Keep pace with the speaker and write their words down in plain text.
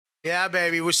Yeah,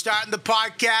 baby. We're starting the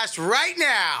podcast right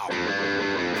now.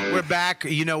 We're back.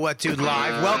 You know what, dude?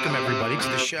 Live. Welcome, everybody, to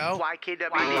the show. I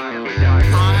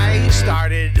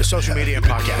started a social media and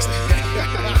podcasting.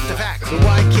 The fact. The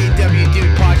YKW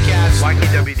Dude podcast.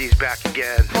 YKWD's back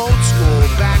again. Old school,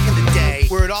 back in the day,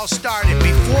 where it all started,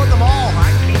 before them all.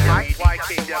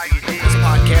 YKWD. This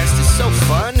podcast is so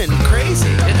fun and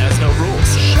crazy. It has no rules.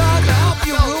 Shut up.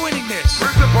 You're ruining this.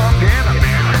 Where's the bandana,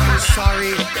 man? Sorry,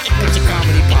 it's a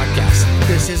comedy podcast.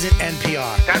 This isn't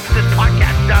NPR. That's what this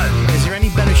podcast does. Is there any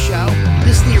better show?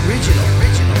 This is the original.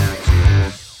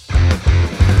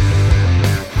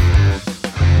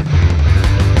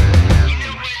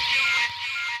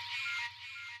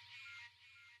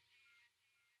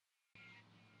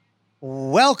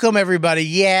 Welcome, everybody.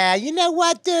 Yeah, you know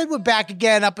what, dude? We're back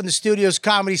again up in the studios,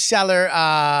 Comedy Cellar,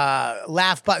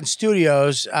 Laugh Button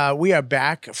Studios. We are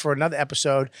back for another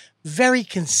episode. Very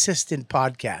consistent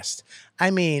podcast.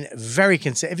 I mean, very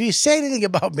consistent. If you say anything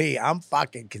about me, I'm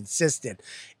fucking consistent.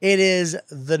 It is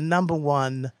the number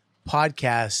one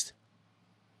podcast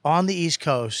on the East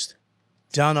Coast,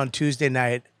 done on Tuesday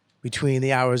night between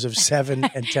the hours of 7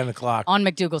 and 10 o'clock. On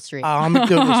McDougal Street. On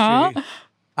McDougal Street.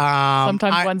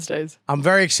 Sometimes Wednesdays. I'm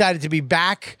very excited to be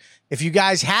back. If you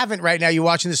guys haven't right now, you're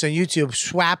watching this on YouTube,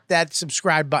 swap that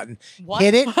subscribe button. What?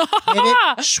 Hit it,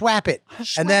 swap it.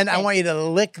 And then I want you to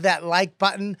lick that like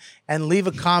button and leave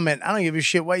a comment. I don't give a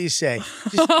shit what you say.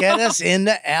 Just get us in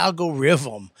the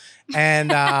algorithm and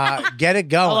get it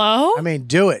going. Hello? I mean,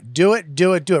 do it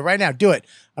right now. Do it.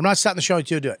 I'm not stopping the show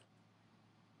until you do it.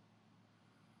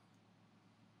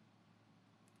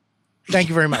 Thank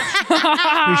you very much.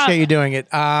 Appreciate you doing it.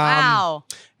 Wow.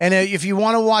 And if you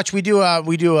want to watch, we do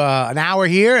an hour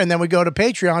here, and then we go to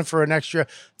Patreon for an extra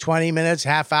 20 minutes,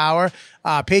 half hour.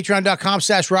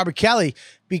 Patreon.com/Robert Kelly.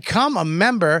 Become a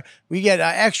member. We get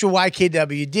extra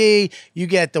YKWD. You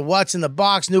get the What's in the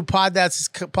Box new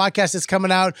podcast that's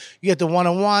coming out. You get the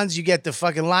one-on-ones. You get the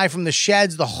fucking Live from the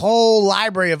Sheds, the whole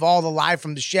library of all the Live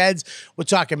from the Sheds. We're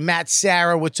talking Matt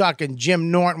Sarah. We're talking Jim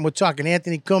Norton. We're talking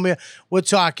Anthony Cumia. We're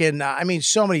talking,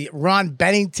 so many. Ron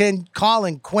Bennington,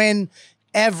 Colin Quinn.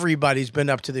 Everybody's been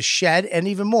up to the Shed, and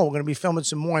even more. We're going to be filming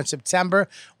some more in September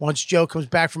once Joe comes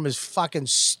back from his fucking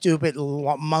stupid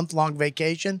month-long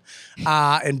vacation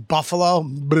in Buffalo.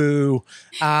 Boo.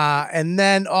 And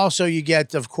then also you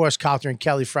get, of course, Calter and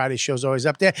Kelly Friday show's always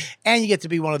up there, and you get to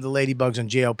be one of the ladybugs on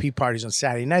JLP parties on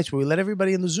Saturday nights where we let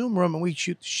everybody in the Zoom room and we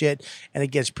shoot the shit, and it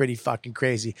gets pretty fucking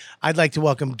crazy. I'd like to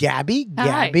welcome Gabby.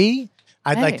 Hi.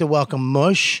 I'd like to welcome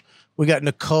Mush. We got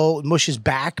Nicole. Mush is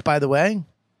back, by the way.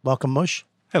 Welcome, Mush.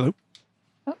 Hello.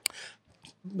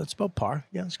 That's about par.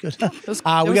 Yeah, that's good. It was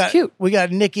cute. We got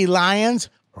Nikki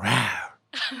Lyons. Thanks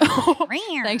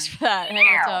for that. Hey,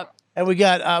 what's up? And we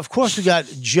got, of course, we got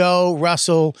Joe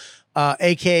Russell,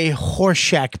 a.k.a.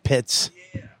 Horseshack Pitts.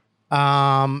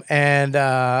 And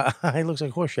he looks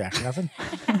like Horseshack. Nothing?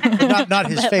 not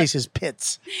his face, his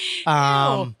pits.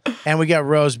 And we got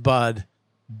Rosebud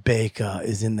Baker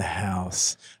is in the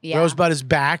house. Yeah. Rosebud is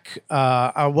back.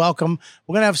 Welcome.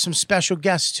 We're going to have some special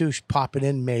guests too popping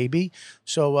in maybe.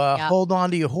 So hold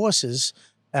on to your horses.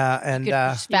 And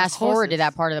Just fast forward to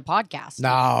that part of the podcast.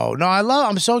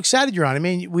 I'm so excited you're on. I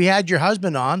mean, we had your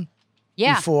husband on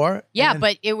before. Yeah,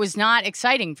 but it was not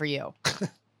exciting for you.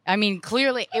 I mean,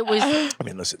 clearly it was. I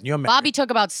mean, listen, you're married. Bobby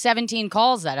took about 17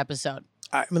 calls that episode.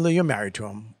 I mean, you're married to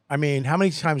him. I mean, how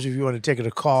many times have you want to take it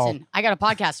a call? Listen, I got a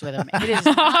podcast with him. It is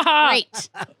great.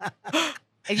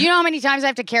 You know how many times I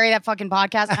have to carry that fucking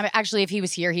podcast? I mean, actually, if he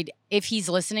was here, if he's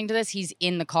listening to this, he's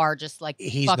in the car, just like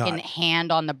He's fucking not.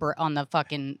 hand on the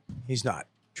fucking. He's not.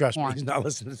 Trust me, Porn. he's not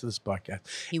listening to this podcast.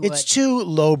 He It's would. too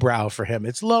lowbrow for him.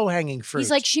 It's low-hanging fruit.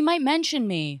 He's like, she might mention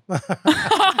me. No,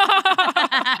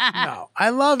 I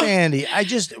love Andy.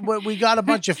 We got a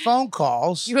bunch of phone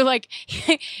calls. You were like,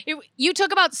 you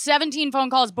took about 17 phone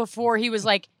calls before he was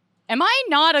like, am I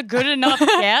not a good enough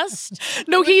guest?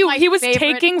 No, It was my he was favorite-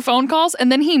 taking phone calls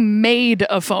and then he made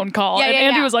a phone call. Yeah, and yeah,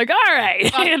 Andy yeah. was like, all right.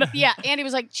 Yeah, Andy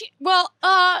was like, well,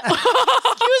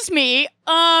 excuse me.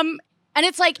 And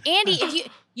it's like, Andy, if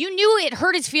you knew it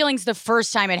hurt his feelings the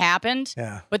first time it happened.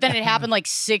 Yeah. But then it happened like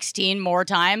 16 more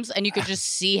times, and you could just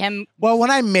see him. Well,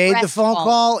 when I made the phone Crestfallen.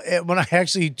 call, when I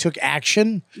actually took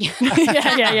action,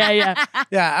 yeah.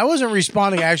 yeah, I wasn't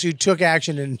responding. I actually took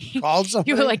action and called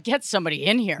somebody. You were like, get somebody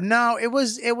in here. no, it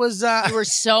was. You were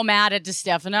so mad at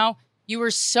DeStefano. You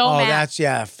were so Oh, mad.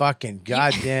 that's fucking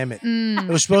goddamn it. It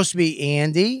was supposed to be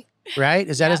Andy, right?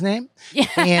 Is that his name? Yeah.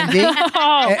 Andy.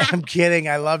 Oh. I'm kidding.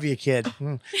 I love you, kid.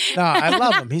 No, I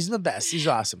love him. He's the best. He's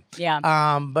awesome. Yeah.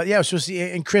 But yeah, it was supposed to be,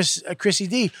 and Chrissy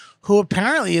D, who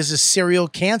apparently is a serial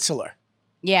canceller.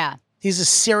 Yeah. He's a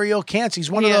serial cancer.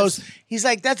 He's one of He those. is. He's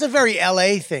like, that's a very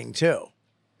LA thing too.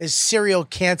 Is serial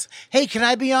cancer. Hey, can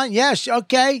I be on? Yes,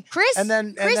 okay. Chris seems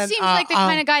like the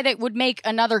kind of guy that would make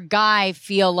another guy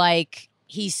feel like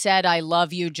he said I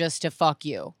love you just to fuck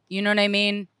you. You know what I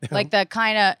mean? Like the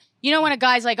kind of, you know, when a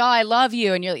guy's like, oh, I love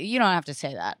you, and you don't have to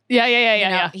say that. Yeah. You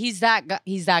know, he's that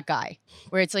guy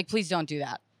where it's like, please don't do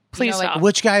that. Please like, stop.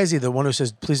 Which guy is he? The one who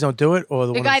says, please don't do it? Or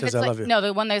the one guy who says, that's I like, love you? no,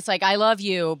 the one that's like, I love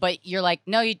you, but you're like,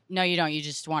 no, you don't. You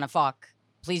just want to fuck.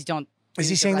 Please don't. Is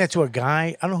he do the saying that rest to a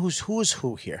guy? I don't know who is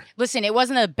who here. Listen, it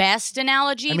wasn't the best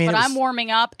analogy, I mean, but it was- I'm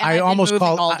warming up and I I've been almost moving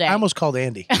called. all day. I almost called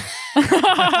Andy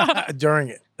during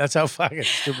it. That's how fucking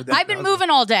stupid that I've been was. moving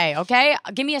all day, okay?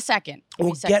 Give me a second. Give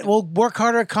me a second. We'll work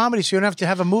harder at comedy so you don't have to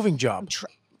have a moving job.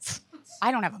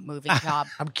 I don't have a moving job.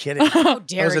 I'm kidding. How That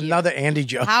dare was you? another Andy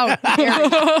joke. How dare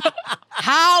you?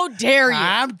 How dare you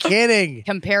I'm kidding.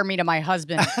 compare me to my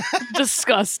husband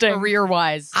Disgusting.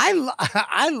 career-wise?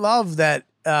 I love that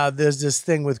there's this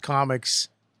thing with comics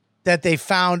that they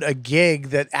found a gig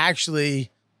that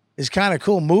actually is kind of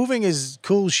cool. Moving is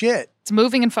cool shit. It's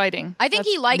moving and fighting. I think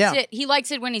he likes yeah. it. He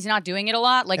likes it when he's not doing it a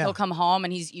lot. Like Yeah. he'll come home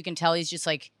and you can tell he's just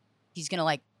like, he's gonna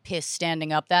like piss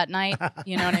standing up that night.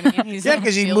 You know what I mean? He's Yeah, like,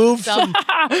 because he feeling moved himself.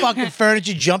 some fucking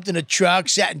furniture, jumped in a truck,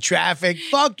 sat in traffic.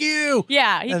 Fuck you.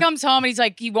 Yeah, he comes home and he's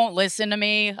like, he won't listen to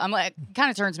me. I'm like,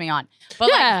 kind of turns me on. But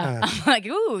Yeah. like, I'm like,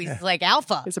 ooh, he's like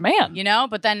alpha. He's a man. You know?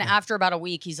 But then after about a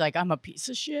week, he's like, I'm a piece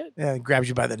of shit. Yeah, grabs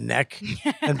you by the neck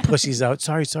and pussies out.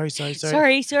 Sorry. Sorry.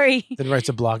 Then writes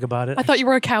a blog about it. I thought you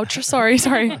were a couch. Sorry.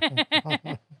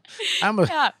 I almost,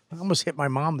 Yeah. I almost hit my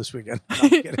mom this weekend. No, I'm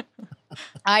kidding.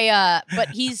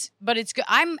 But it's good.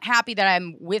 I'm happy that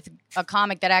I'm with a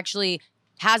comic that actually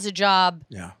has a job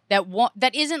Yeah.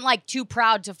 that isn't like too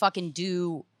proud to fucking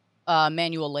do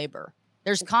manual labor.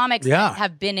 There's comics Yeah. that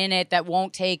have been in it that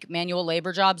won't take manual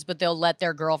labor jobs, but they'll let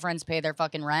their girlfriends pay their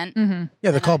fucking rent. Mm-hmm.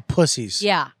 Yeah, they're called pussies.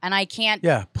 Yeah, and I can't.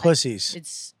 Yeah, pussies.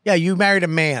 It's Yeah, you married a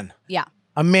man. yeah,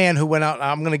 A man who went out,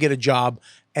 I'm going to get a job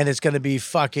and it's going to be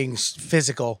fucking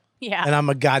physical yeah, and I'm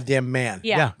a goddamn man.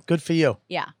 Yeah. Good for you.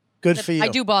 yeah. Good for you. I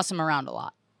do boss him around a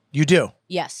lot. You do.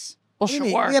 Yes. Well, What do you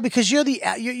mean? sure. Yeah, because you're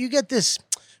you get this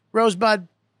Rosebud.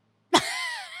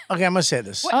 Okay, I'm going to say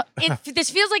this. What? This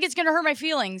feels like it's gonna hurt my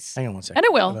feelings. Hang on one second. And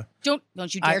it will.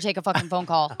 Don't you dare take a fucking phone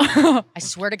call. I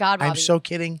swear to God, Bobby. I'm so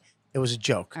kidding. It was a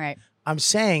joke. All right. I'm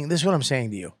saying, this is what I'm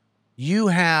saying to you.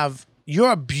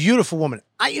 You're a beautiful woman.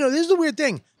 This is the weird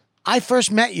thing. I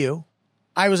first met you.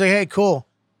 I was like, hey, cool.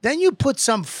 Then you put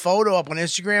some photo up on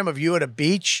Instagram of you at a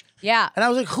beach. Yeah. And I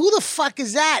was like, who the fuck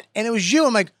is that? And it was you.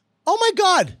 I'm like, oh my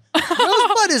God.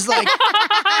 Rosebud is like,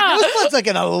 Rosebud's like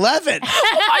an 11.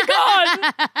 Oh my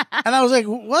God. And I was like,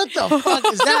 what the fuck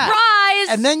is that?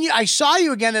 Surprise. And then I saw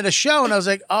you again at a show and I was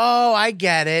like, oh, I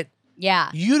get it.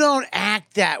 Yeah. You don't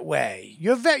act that way.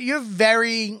 You're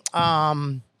very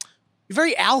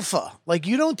alpha. Like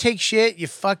you don't take shit. You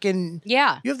have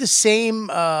the same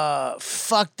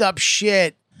fucked up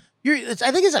shit.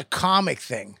 I think it's a comic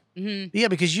thing. Mm-hmm. Yeah,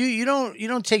 because you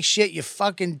don't take shit. You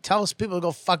fucking tell people to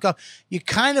go fuck up. You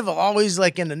kind of always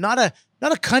like in not a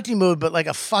cunty mood, but like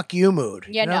a fuck you mood.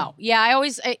 Yeah, you know? no. Yeah,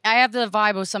 I have the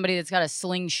vibe of somebody that's got a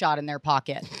slingshot in their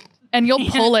pocket. And you'll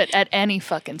pull it at any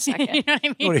fucking You second. know what I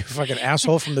What mean? are you, fucking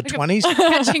asshole from the 20s?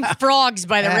 Catching frogs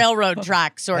by the Yeah. railroad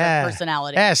track sort Yeah. of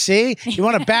personality. Yeah, see? You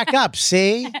want to back up,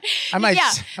 see? I might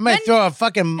Yeah. throw a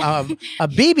fucking a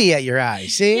BB at your eye,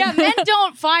 see? Yeah, men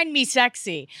don't find me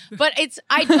sexy, but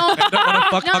I don't want to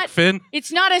fuck Huck Finn.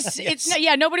 It's not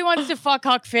nobody wants to fuck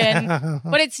Huck Finn,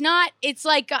 but it's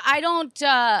like I don't.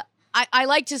 I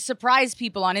like to surprise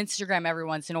people on Instagram every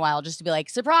once in a while, just to be like,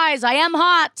 surprise, I am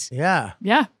hot. Yeah.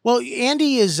 Yeah. Well,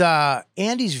 Andy's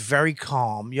very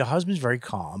calm. Your husband's very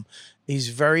calm. He's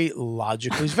very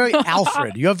logical. He's very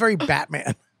Alfred. You're very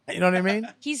Batman. You know what I mean?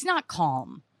 He's not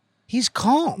calm. He's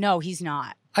calm. No, he's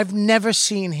not. I've never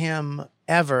seen him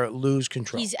ever lose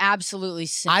control. He's absolutely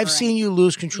simmering. I've seen you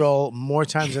lose control more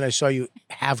times than I saw you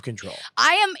have control.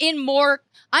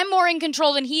 I'm more in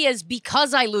control than he is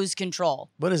because I lose control.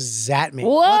 What does that mean?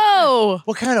 Whoa.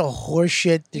 What kind of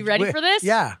horseshit? You ready for this?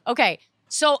 Yeah. Okay.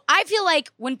 So I feel like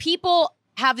when people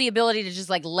have the ability to just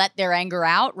like let their anger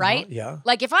out, right? Yeah.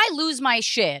 Like if I lose my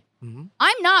shit, Mhm.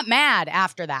 I'm not mad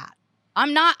after that.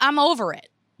 I'm over it.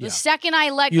 Yeah. The second I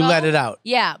let You go. let it out.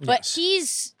 Yeah, but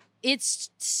Yes. it's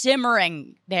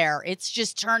simmering there. It's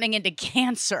just turning into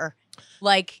cancer.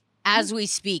 Like as we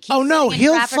speak. He's Oh no, sitting in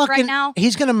he'll traffic fucking right now.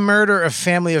 he's gonna murder a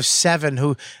family of 7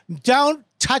 who don't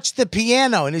touch the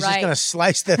piano and he's just Right. gonna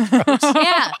slice their throats.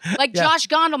 Yeah, like Yeah. Josh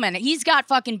Gondelman. He's got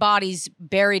fucking bodies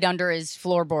buried under his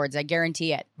floorboards. I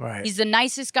guarantee it. Right. He's the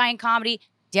nicest guy in comedy.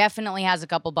 definitely has a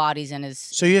couple bodies in his.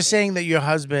 So you're saying that your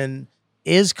husband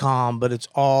is calm, but it's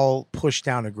all pushed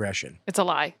down aggression It's a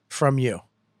lie. from you.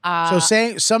 Uh, So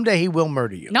saying someday he will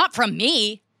murder you. not from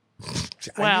me.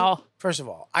 Wow. First of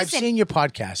all, I've Listen. seen your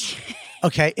podcast.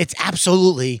 Okay, it's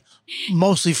absolutely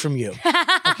mostly from you.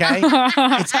 Okay,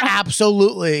 it's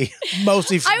absolutely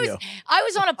mostly from you. I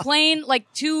was on a plane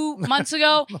like 2 months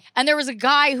ago, and there was a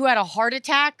guy who had a heart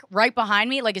attack right behind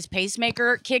me, like his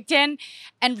pacemaker kicked in.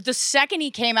 And the second he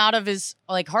came out of his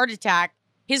like heart attack,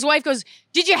 his wife goes,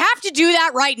 "Did you have to do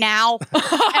that right now?"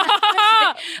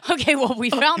 Okay, well, we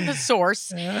found the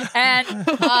source, and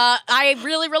I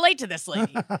really relate to this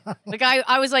lady. Like,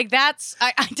 I was like, I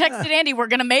texted Andy, we're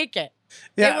gonna make it.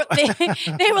 Yeah.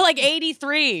 They were like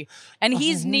 83, and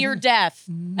he's near death.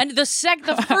 And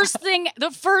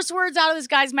the first words out of this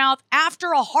guy's mouth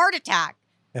after a heart attack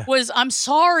was, "I'm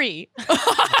sorry." I'm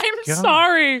God.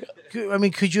 sorry. I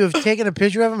mean, could you have taken a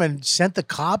picture of him and sent the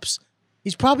cops?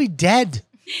 He's probably dead.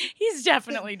 He's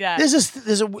definitely dead.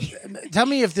 Tell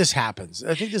me if this happens.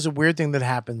 I think there's a weird thing that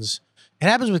happens. It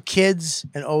happens with kids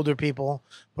and older people,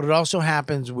 but it also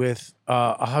happens with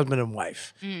a husband and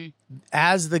wife.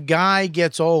 As the guy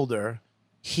gets older,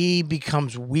 he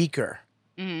becomes weaker,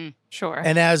 Sure.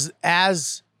 and as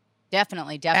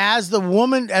Definitely. the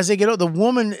woman, as they get older, the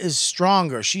woman is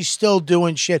stronger. She's still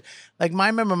doing shit. Like I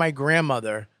remember my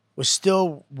grandmother was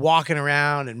still walking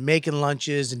around and making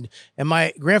lunches, and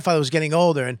my grandfather was getting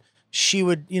older, and she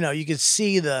would, you could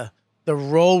see the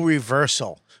role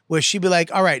reversal where she'd be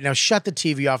like, "All right, now shut the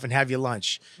TV off and have your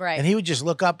lunch." Right. And he would just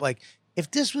look up like, if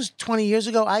this was 20 years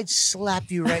ago, I'd slap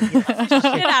you right in your Get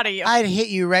out of you. I'd hit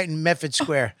you right in Medford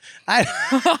Square.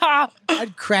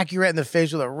 I'd crack you right in the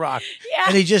face with a rock. Yeah.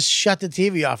 And he just shut the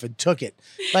TV off and took it.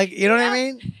 Like, you know what I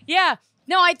mean? Yeah.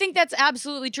 No, I think that's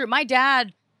absolutely true. My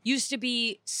dad used to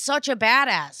be such a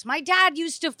badass. My dad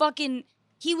used to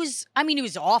he was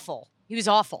awful. He was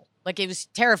awful. Like, it was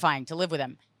terrifying to live with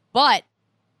him. But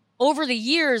over the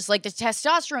years, like, the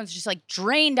testosterone's just like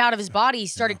drained out of his body. He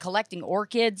started collecting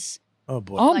orchids. Oh,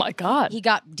 boy. Oh my God. He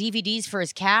got DVDs for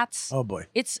his cats. Oh, boy.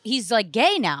 He's like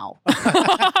gay now.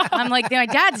 I'm like, my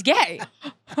dad's gay.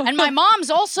 And my mom's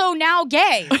also now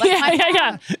gay. Like,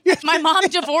 Yeah. my mom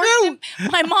divorced him.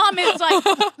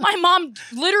 My mom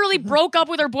literally broke up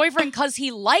with her boyfriend because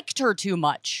he liked her too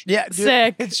much. Yeah, dude,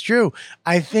 Sick. it's true.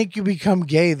 I think you become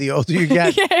gay the older you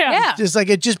get. Yeah. Just like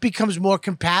it just becomes more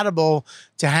compatible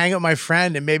to hang with my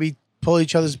friend and maybe pull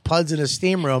each other's puds in a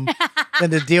steam room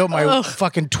than to deal with my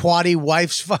fucking twatty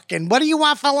wife's fucking, what do you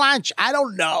want for lunch? I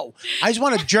don't know. I just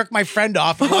want to jerk my friend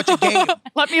off and watch a game.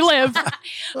 Let me live I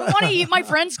want to eat my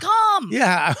friend's cum.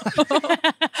 Yeah.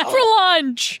 for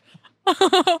lunch.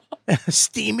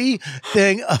 Steamy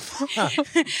thing.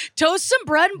 Toast some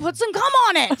bread and put some cum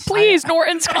on it. Please,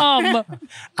 Norton's come.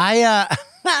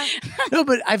 No,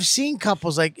 but I've seen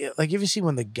couples like you ever see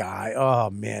when the guy, oh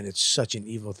man, it's such an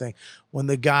evil thing. When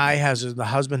the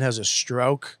husband has a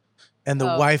stroke and the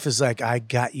wife is like, "I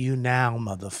got you now,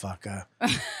 motherfucker."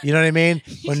 You know what I mean?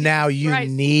 Well, now you Right.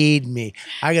 need me.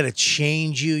 I got to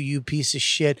change you, you piece of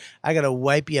shit. I got to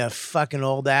wipe your fucking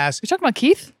old ass. You talking about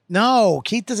Keith? No,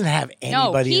 Keith doesn't have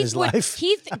anybody in his Keith life.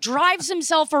 Keith drives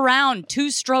himself around 2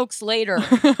 strokes later,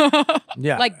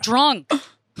 Yeah. like drunk.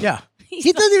 yeah.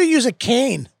 He doesn't even use a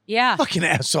cane. Yeah, Fucking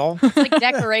asshole. it's like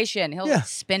decoration. He'll Yeah. like,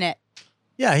 spin it.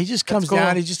 Yeah, he just comes cool.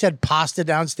 down. He just had pasta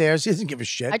downstairs. He doesn't give a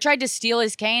shit. I tried to steal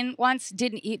his cane once.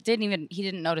 He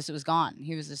didn't notice it was gone.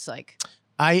 He was just like,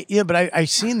 But I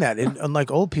seen that in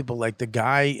like old people, like the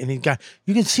guy, and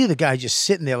you can see the guy just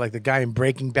sitting there like the guy in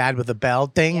Breaking Bad with a bell,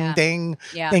 ding, Yeah. ding,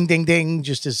 Yeah. ding, ding, ding,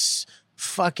 just his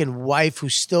fucking wife who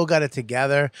still got it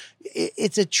together.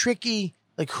 It's a tricky,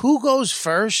 like who goes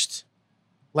first,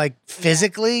 like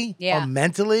physically Yeah. or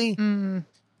mentally? Mm.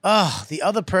 Oh, the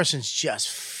other person's just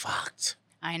fucked.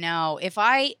 I know. If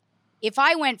I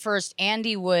went first,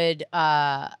 Andy would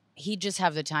he'd just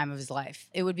have the time of his life.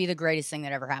 It would be the greatest thing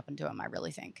that ever happened to him, I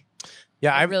really think.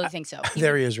 Yeah, I really think so.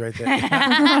 There he is, right there.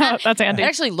 That's It Andy.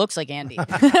 actually looks like Andy.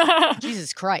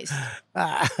 Jesus Christ.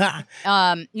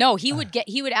 No, he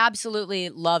would absolutely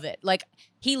love it. Like,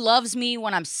 he loves me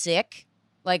when I'm sick.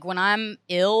 Like, when I'm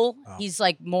ill, he's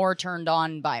like more turned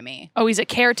on by me. Oh, he's a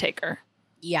caretaker.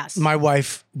 Yes. My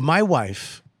wife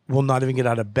will not even get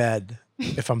out of bed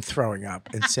if I'm throwing up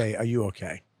and say, "Are you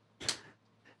okay?"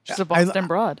 She's a Boston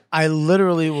broad. I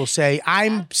literally will say,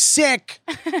 "I'm sick."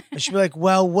 And she'll be like,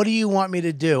 "Well, what do you want me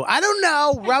to do?" "I don't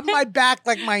know. Rub my back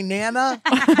like my Nana."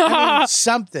 I mean,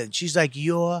 something. She's like,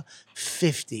 "You're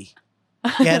 50.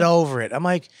 Get over it." I'm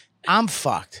like, "I'm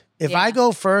fucked. If I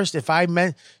go first,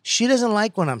 she doesn't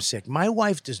like when I'm sick. My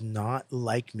wife does not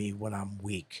like me when I'm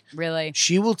weak. Really?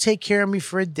 She will take care of me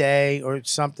for a day or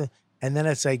something, and then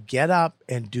it's like, get up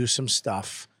and do some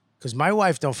stuff. Because my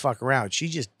wife don't fuck around. She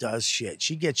just does shit.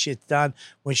 She gets shit done.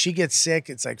 When she gets sick,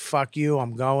 it's like, fuck you,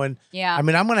 I'm going. Yeah. I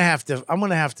mean, I'm gonna have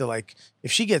to like,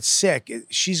 if she gets sick,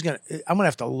 I'm gonna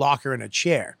have to lock her in a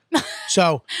chair.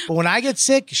 So, but when I get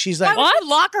sick, she's like, Why would you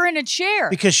lock her in a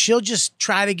chair? because she'll just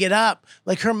try to get up.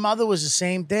 Like her mother was the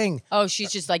same thing. Oh,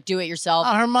 she's just like, do it yourself.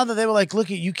 Her mother, they were like,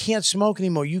 look, you can't smoke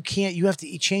anymore. You have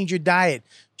to change your diet.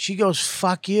 She goes,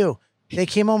 fuck you. They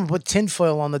came home and put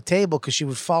tinfoil on the table because she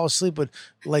would fall asleep with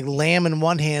like lamb in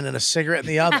one hand and a cigarette in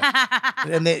the other.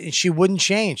 And she wouldn't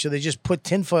change. So they just put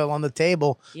tinfoil on the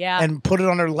table and put it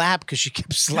on her lap because she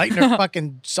kept lighting her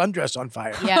fucking sundress on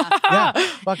fire. Yeah.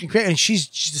 Fucking crazy. And she's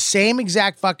the same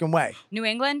exact fucking way. New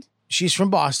England? She's from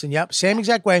Boston. Yep. Same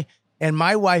exact way. And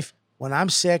my wife, when I'm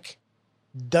sick,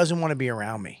 doesn't want to be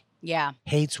around me. Yeah.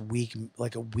 Hates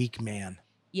like a weak man.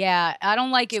 Yeah. I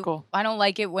don't like it. Cool. I don't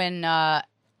like it when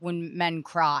men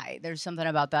cry. There's something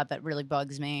about that really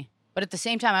bugs me. But at the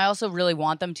same time, I also really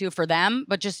want them to for them,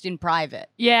 but just in private.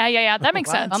 Yeah. That makes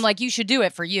sense. I'm like, you should do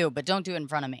it for you, but don't do it in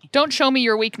front of me. Don't show me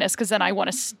your weakness because then I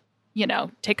want to,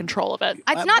 take control of it.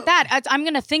 It's not that. I'm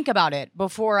going to think about it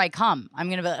before I come. I'm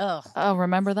going to be like, ugh. Oh,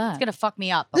 remember that. It's going to fuck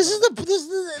me up. This is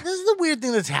the weird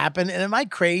thing that's happened. And am I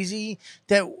crazy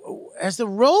that as the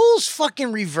roles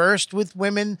fucking reversed with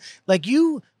women, like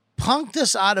you punked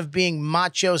us out of being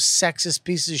macho, sexist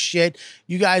pieces of shit.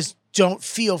 You guys don't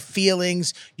feel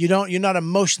feelings. You're not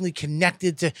emotionally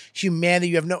connected to humanity.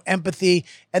 You have no empathy.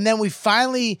 And then we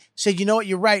finally said, you know what?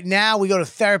 You're right. Now we go to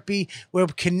therapy. We're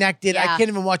connected. I can't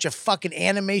even watch a fucking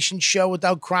animation show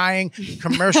without crying.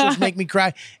 Commercials make me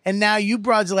cry. And now you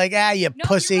broads are like, you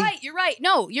pussy. You're right.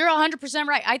 No, you're 100%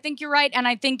 right. I think you're right. And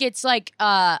I think it's like,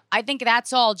 I think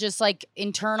that's all just like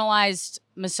internalized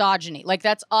misogyny. Like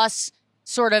that's us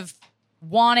sort of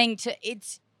wanting to,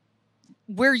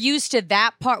 we're used to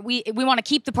that part. We want to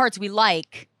keep the parts we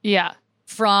like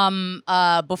from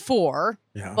before,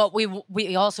 but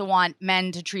we also want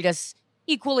men to treat us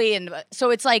equally. And so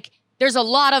it's like, there's a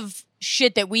lot of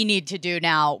shit that we need to do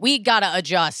now. We got to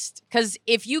adjust. Because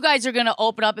if you guys are going to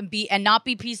open up and not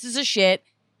be pieces of shit,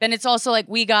 then it's also like,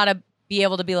 we got to be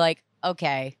able to be like,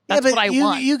 okay, that's what I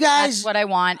want. You guys, that's what I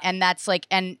want. And that's like,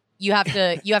 and you have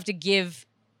to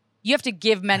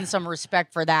give men some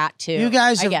respect for that too. You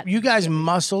guys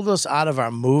muscled us out of our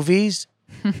movies.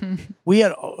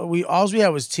 all we had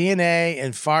was TNA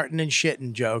and farting and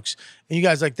shitting jokes. And you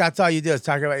guys like, that's all you did is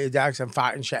talk about your dad, 'cause I'm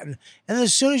farting and shitting. And then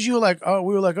as soon as you were like, oh,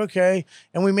 we were like, okay.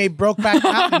 And we made Brokeback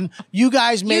Mountain. You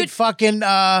guys made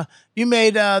you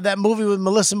made that movie with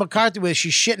Melissa McCarthy where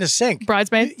she's shit in a sink.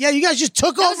 Bridesmaid? Yeah, you guys just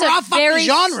took over our fucking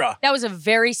genre. That was a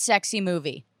very sexy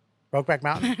movie. Brokeback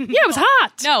Mountain? Yeah, it was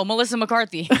hot. No, Melissa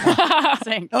McCarthy.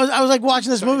 I was like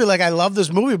watching this movie, like I love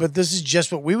this movie, but this is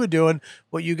just what we were doing,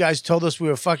 what you guys told us we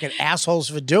were fucking assholes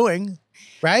for doing,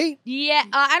 right? Yeah,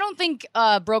 I don't think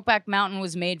Brokeback Mountain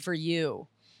was made for you.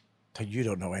 You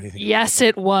don't know anything. Yes,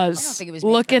 it was. I don't think it was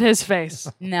Look at his face.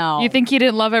 No. You think he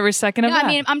didn't love every second of that? I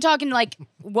mean, I'm talking like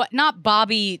not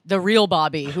Bobby, the real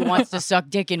Bobby, who wants to suck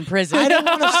dick in prison. I don't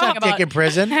want to suck dick in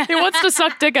prison. He wants to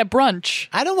suck dick at brunch.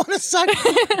 I don't want to suck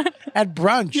at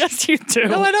brunch. Yes, you do.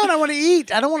 No, I don't. I want to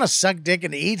eat. I don't want to suck dick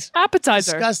and eat.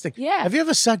 Appetizer. Disgusting. Yeah. Have you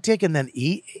ever sucked dick and then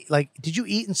eat? Like, did you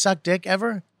eat and suck dick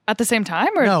ever? At the same time?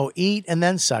 Or? No, eat and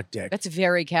then suck dick. That's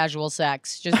very casual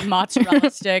sex. Just mozzarella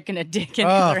stick and a dick in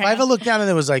the other if I hand. ever looked down and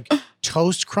there was like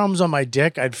toast crumbs on my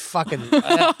dick, I'd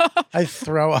I'd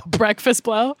throw up. Breakfast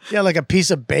blow? Yeah, like a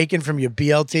piece of bacon from your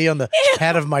BLT on the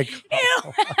head of my...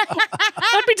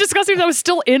 That'd be disgusting if that was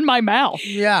still in my mouth.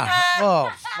 Yeah.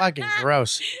 Oh, fucking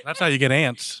gross. That's how you get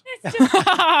ants.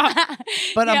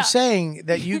 But I'm saying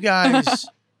that you guys,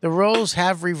 the roles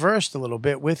have reversed a little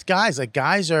bit with guys. Like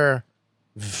guys are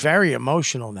very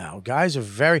emotional now. Guys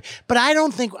are but I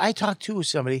don't think, I talked to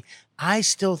somebody, I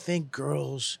still think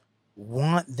girls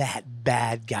want that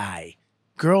bad guy.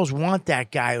 Girls want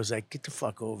that guy who's like, get the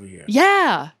fuck over here.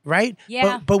 Yeah. Right?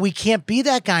 Yeah. But we can't be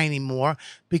that guy anymore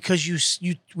because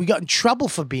we got in trouble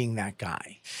for being that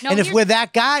guy. No, and if you're- we're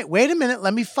that guy, wait a minute,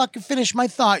 let me fucking finish my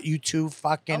thought, you two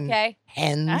fucking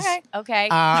hens. All right. Okay.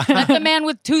 Let the man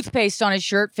with toothpaste on his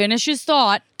shirt finish his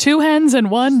thought. 2 hens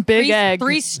and 1 big egg.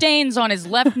 3 stains on his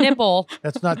left nipple.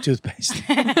 That's not toothpaste.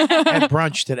 At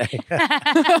brunch today.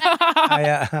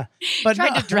 But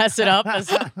Tried to dress it up as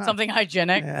something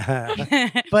hygienic.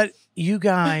 But you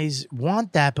guys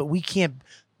want that, but we can't.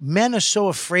 men are so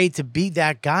afraid to be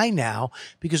that guy now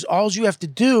because all you have to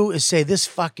do is say, this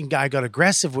fucking guy got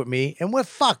aggressive with me and we're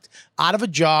fucked. Out of a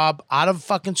job, out of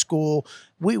fucking school.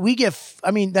 We get,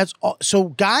 that's all. So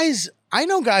guys, I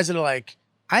know guys that are like,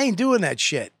 I ain't doing that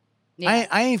shit. Yeah.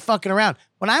 I ain't fucking around.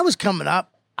 When I was coming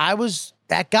up, I was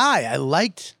that guy. I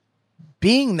liked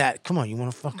being that. Come on, you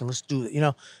want to fucking, let's do it. You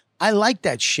know, I like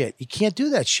that shit. You can't do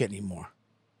that shit anymore.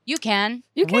 You can.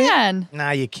 You can.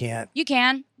 Nah, you can't. You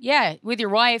can. Yeah, with your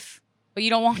wife, but you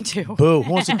don't want to. Boo.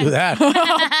 Who wants to do that?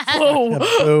 Whoa.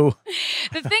 Boo.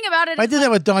 The thing about it If I is did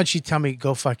that with Dawn, she'd tell me,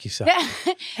 go fuck yourself.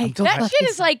 that shit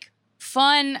is like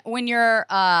fun when you're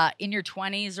in your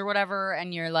 20s or whatever,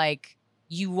 and you're like,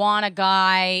 you want a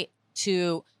guy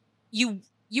to, you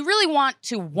really want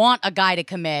a guy to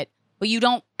commit, but you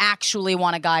don't actually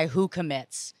want a guy who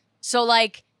commits. So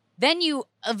like, then you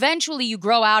eventually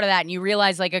grow out of that and you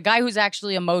realize like a guy who's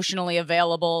actually emotionally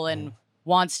available and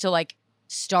wants to like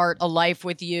start a life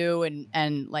with you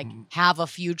and like have a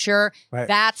future. Right.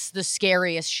 That's the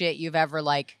scariest shit you've ever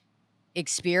like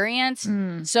experienced.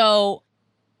 So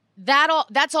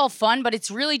that's all fun, but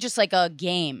it's really just like a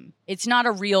game. It's not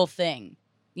a real thing,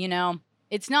 you know?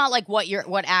 It's not like what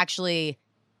actually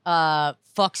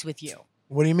fucks with you.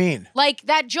 What do you mean? Like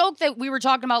that joke that we were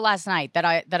talking about last night that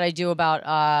I do about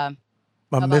A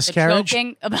about miscarriage? the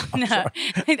choking, about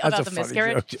That's about a the funny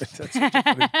miscarriage. joke. That's such a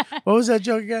funny- What was that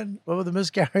joke again? What was the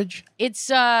miscarriage?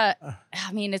 It's I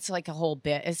mean it's like a whole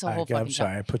bit. It's a whole Okay, fucking I'm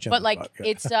sorry, joke. I put you on But the like spot.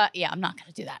 it's yeah, I'm not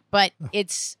gonna do that. But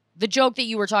it's the joke that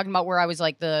you were talking about where I was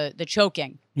like the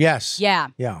choking. Yes. Yeah.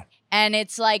 Yeah. And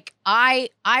it's like I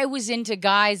was into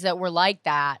guys that were like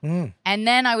that. And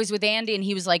then I was with Andy and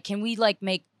he was like, can we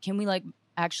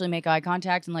actually make eye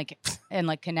contact and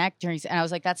like connect? And I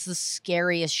was like, that's the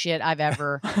scariest shit I've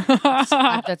ever.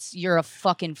 You're a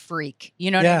fucking freak.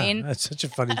 You know what I mean? That's such a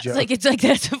funny joke. It's like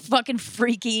that's a fucking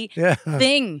freaky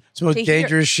thing. It's the most to hear.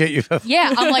 dangerous shit you've ever.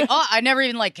 Yeah, I'm like, oh, I never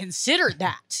even like considered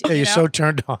that. Yeah, you're you so know?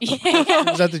 turned on.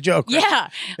 Yeah. Is that the joke? Right? Yeah.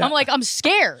 I'm like, I'm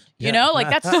scared. You Yeah. know, like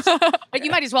that's. But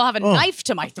you might as well have a knife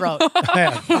to my throat.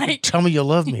 Yeah. Like- Tell me you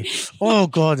love me. Oh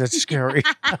God, that's scary.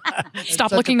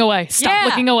 Stop looking away. Stop Yeah.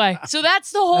 looking away. So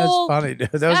that's the That's whole. funny, dude.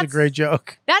 That was a that's- great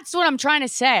joke. That's what I'm trying to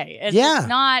say. It's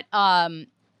not.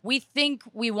 We think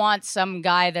we want some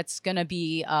guy that's gonna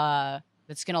be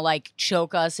that's gonna like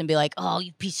choke us and be like, oh,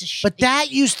 you piece of shit. But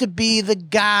that used to be the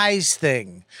guy's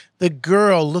thing. The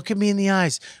girl, look at me in the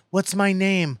eyes. What's my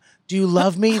name? Do you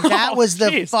love me? That was the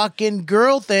jeez. fucking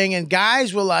girl thing. And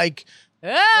guys were like,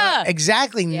 Ah!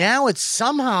 exactly. Yeah. Now it's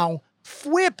somehow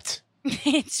flipped.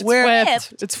 It's Where-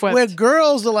 flipped. It's Where flipped.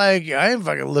 girls are like, I ain't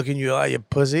fucking looking you out, you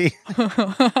pussy.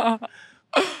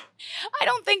 I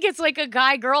don't think it's like a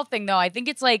guy girl thing though. I think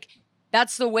it's like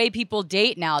that's the way people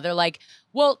date now. They're like,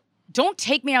 well, don't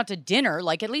take me out to dinner.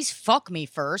 Like, at least fuck me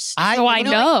first. So I You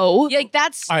know, know. Like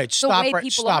that's All right, the stop way right.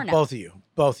 people are Stop, now. both of you.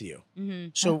 Both of you.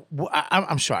 Mhm. So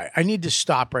I'm sorry. I need to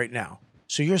stop right now.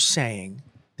 So you're saying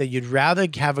that you'd rather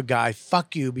have a guy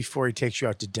fuck you before he takes you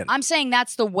out to dinner? I'm saying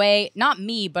that's the way, not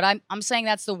me, but I'm saying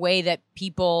that's the way that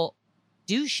people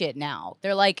do shit now.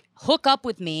 They're like, hook up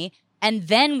with me, and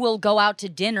then we'll go out to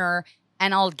dinner,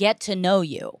 and I'll get to know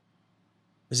you.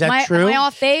 Is that true? Am I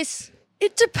off base?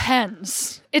 It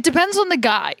depends. It depends on the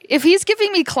guy. If he's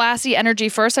giving me classy energy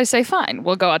first, I say, fine,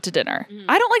 we'll go out to dinner.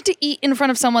 I don't like to eat in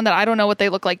front of someone that I don't know what they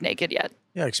look like naked yet.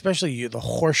 Yeah, especially you, the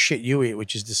horse shit you eat,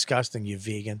 which is disgusting, you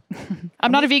vegan.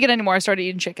 I'm not a vegan anymore. I started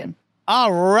eating chicken.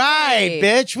 All right, Hey.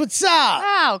 bitch. What's up?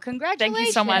 Wow, congratulations. Thank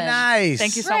you so much. Nice.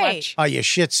 Thank you so Great. much. Oh, your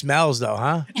shit smells though,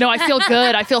 huh? No, I feel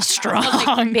good. I feel Smells like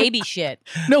strong. baby shit.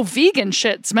 No, vegan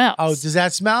shit smells. Oh, does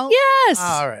that smell? Yes.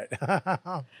 All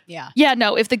right. Yeah. Yeah,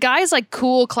 no, if the guy's like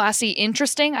cool, classy,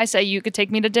 interesting, I say you could take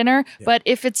me to dinner. But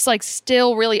if it's like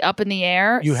still really up in the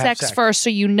air, You have sex sex. first so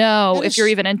you know That if is- you're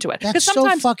even into it. That's Because so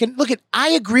sometimes, fucking. Look at. I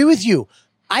agree with you.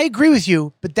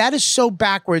 But that is so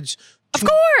backwards. of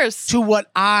course. To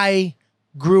what I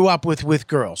grew up with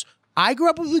girls. I grew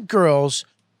up with girls.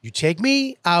 You take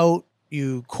me out,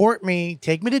 you court me,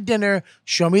 take me to dinner,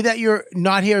 show me that you're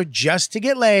not here just to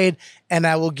get laid, and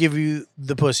I will give you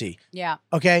the pussy. Yeah.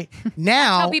 Okay?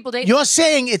 Now how people date. you're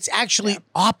saying it's actually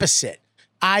opposite.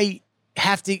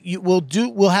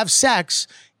 We'll have sex,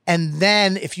 and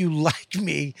then if you like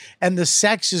me and the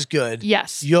sex is good,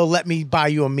 Yes. you'll let me buy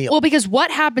you a meal. Well, because what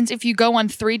happens if you go on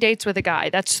 3 dates with a guy?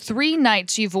 That's 3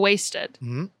 nights you've wasted.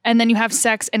 Mm-hmm. And then you have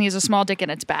sex and he has a small dick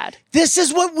and it's bad. This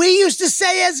is what we used to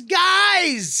say as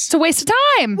guys. It's a waste of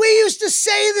time. We used to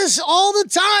say this all the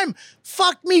time.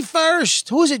 Fuck me first.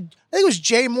 Who was it? I think it was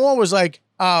Jay Moore was like,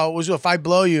 if I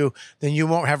blow you, then you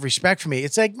won't have respect for me.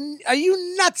 It's like, are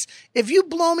you nuts? If you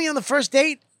blow me on the first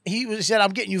date, said,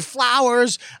 I'm getting you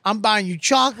flowers. I'm buying you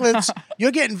chocolates.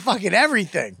 You're getting fucking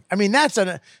everything. I mean,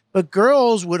 but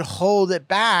girls would hold it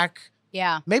back.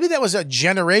 Yeah. Maybe that was a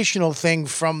generational thing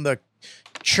from the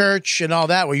church and all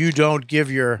that, where you don't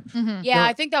give your. Yeah,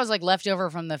 I think that was like leftover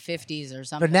from the 50s or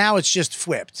something. But now it's just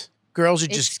flipped. Girls are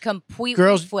it's just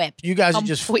completely flipped. You guys are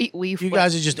just Completely you flipped.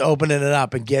 guys are just opening it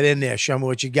up and get in there. Show me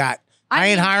what you got. I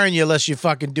ain't hiring you unless you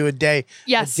fucking do a day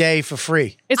for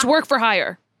free. It's work for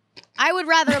hire. I would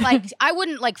rather I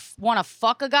wouldn't want to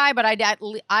fuck a guy, but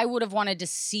I would have wanted to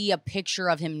see a picture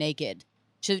of him naked,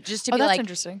 just to be that's like,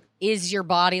 interesting. Is your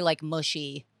body like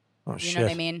mushy? Oh You shit! know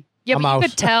what I mean? Yeah, I'm but out. you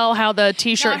could tell how the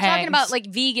T-shirt No, I'm hangs. talking about like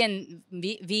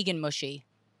vegan mushy.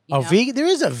 you know? Vegan. There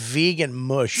is a vegan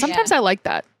mush. Sometimes I like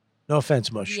that. No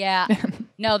offense, mush. Yeah.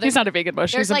 No, He's not a vegan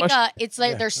mush. there's He's a like mush. it's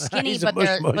like they're skinny, He's a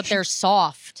but mush. they're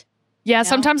soft. Yeah, know?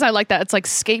 sometimes I like that. It's like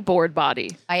skateboard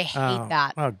body. I hate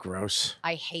that. Oh, gross.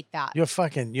 I hate that.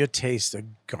 Your taste of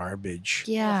garbage.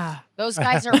 Yeah. Those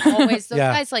guys are always those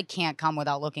Yeah. guys like can't come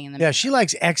without looking in the Yeah, mirror. she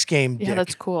likes X game dick. Yeah,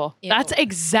 that's cool. Ew. That's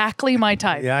exactly my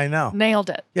type. Yeah, I know. Nailed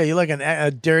it. Yeah, you like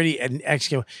a dirty and X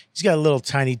game. He's got a little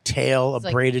tiny tail, It's a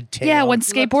like- braided tail. Yeah, when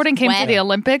looks skateboarding came to wet. the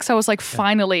Olympics, I was like,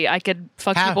 finally, I could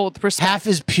fuck people with respect. half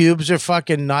his pubes are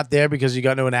fucking not there because he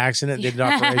got into an accident, did an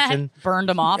operation. Burned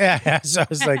them off. Yeah, so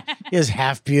it's like he has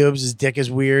half pubes. His dick is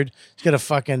weird. He's got a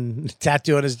fucking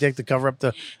tattoo on his dick to cover up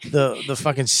the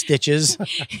fucking stitches.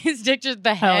 His dick just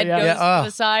the Hell head yeah. goes Yeah, to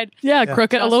the side. yeah,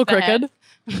 crooked, a Just little the head.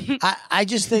 crooked. I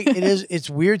just think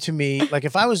it's weird to me. Like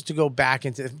if I was to go back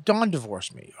into if Dawn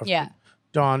divorced me. Or Yeah.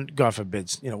 Dawn, God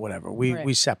forbid, whatever. We Right.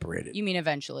 we separated. You mean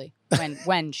eventually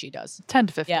when she does. 10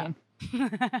 to 15. Yeah.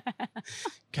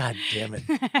 God damn it.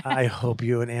 I hope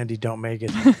you and Andy don't make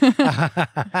it.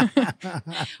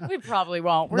 We probably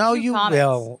won't. We're No, two you comics.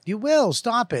 will. You will.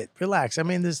 Stop it. Relax. I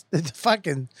mean, this the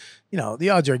fucking, the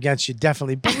odds are against you,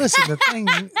 definitely. But listen,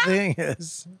 the thing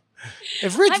is,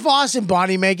 if Rich Voss and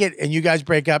Bonnie make it and you guys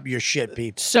break up, you're shit,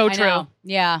 peeps. So I true. know.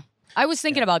 Yeah. I was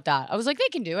thinking about that. I was like, they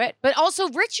can do it. But also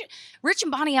Rich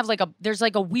and Bonnie have there's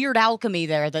like a weird alchemy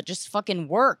there that just fucking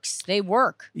works. They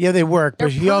work. Yeah, they work, but They're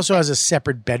he also perfect. has a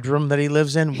separate bedroom that he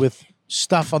lives in with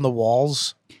stuff on the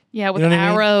walls. Yeah, with You know what I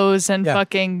mean? arrows and Yeah.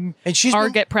 fucking And she's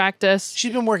target practice.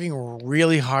 she's been working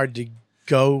really hard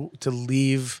to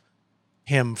leave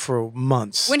him for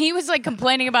months. When he was like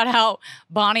complaining about how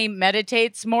Bonnie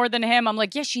meditates more than him, I'm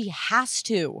like, yeah, she has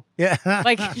to. yeah,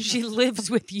 Like she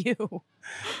lives with you.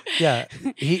 yeah.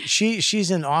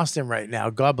 She's in Austin right now.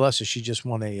 God bless her. She just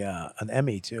won an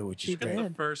Emmy too, which is great.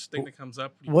 The first thing that comes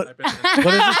up. When you What? type in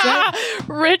What does it say?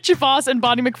 Rich Voss and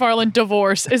Bonnie McFarlane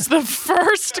divorce is the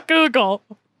first Google.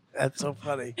 That's so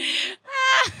funny.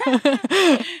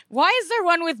 Why is there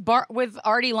one with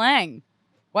Artie Lang?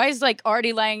 Why is like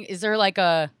Artie Lang? Is there like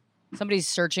somebody's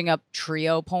searching up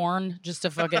trio porn just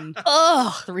to fucking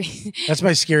three? That's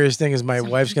my scariest thing is my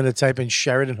wife's going to type in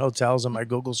Sheraton hotels on my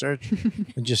Google search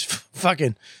and just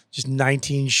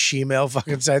 19 she-mail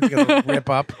fucking sites going to rip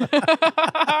up.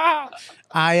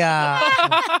 Yeah.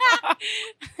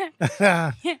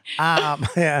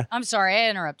 I'm sorry, I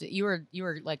interrupted. You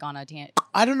were like on a tangent.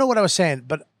 I don't know what I was saying,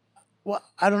 but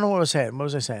I don't know what I was saying. What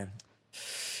was I saying?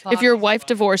 If your wife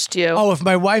divorced you, Oh, if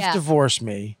my wife Yeah. divorced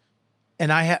me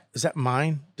and is that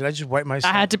mine? Did I just wipe I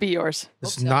myself? had to be yours.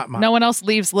 This is not mine. No one else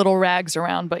leaves little rags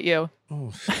around but you.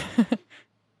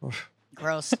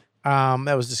 Gross.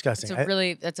 That was disgusting.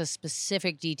 That's a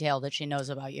specific detail that she knows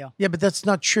about you. Yeah, but that's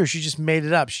not true. She just made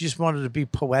it up. She just wanted to be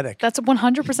poetic. That's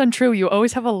 100% true. You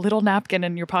always have a little napkin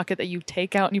in your pocket that you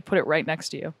take out and you put it right next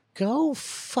to you. Go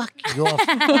fuck your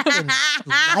fucking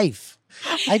life.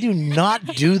 I do not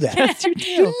do that. Yes, you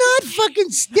Do not fucking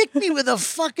stick me with a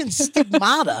fucking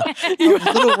stigmata of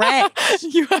little rags.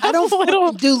 You have I don't little.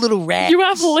 fucking do little rags. You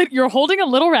have You're holding a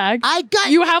little rag.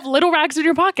 You have little rags in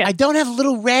your pocket. I don't have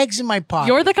little rags in my pocket.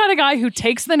 You're the kind of guy who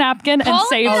takes the napkin and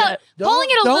saves it. Calling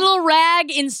it a Don't- little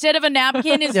rag instead of a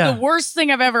napkin is Yeah. the worst thing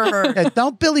I've ever heard. Yeah,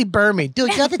 don't Billy Burr me.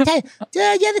 Dude, you're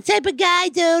the type of guy,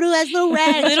 dude, who has little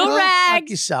rags. Little Go fuck rags.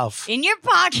 yourself. In your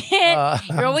pocket,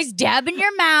 you're always dabbing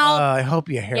your mouth, I hope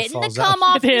your hair getting the falls cum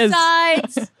out. off It the is.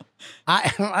 sides.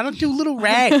 I don't do little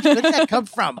rags. Where did that come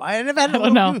from? I never had a don't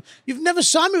little. know. You've never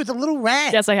saw me with a little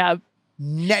rag. Yes, I have.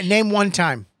 Name one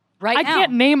time. Right I now.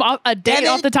 can't name a day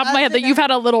off the top of my head that you've had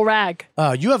a little rag.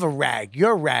 You have a rag.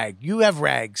 You're a rag. You have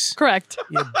rags. Correct.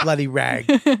 You bloody rag.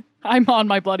 I'm on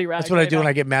my bloody rag. That's what I right do now. when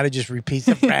I get mad. I just repeat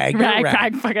the rag. You're a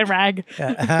Rag, fucking rag.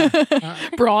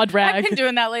 Broad I've rag. been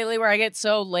doing that lately where I get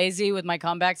so lazy with my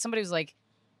comeback. Somebody's like,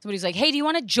 hey, do you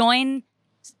want to join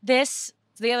this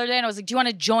the other day, and I was like, "Do you want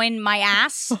to join my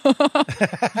ass? Hey,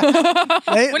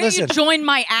 Why don't listen, you join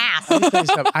my ass?" let me tell you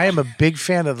something. I am a big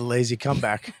fan of the lazy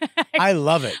comeback. I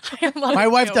love it. I love My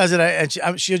it wife too. does it,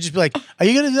 and she'll just be like, "Are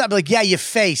you gonna do that?" I'll be like, "Yeah, your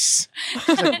face."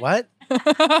 She's like, "What? What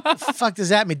the fuck does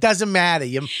that mean?" Doesn't matter.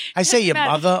 I say your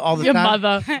matter. mother all the Your time.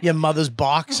 mother. Your mother's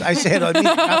box. I say it. It means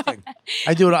nothing.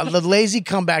 I do it. The lazy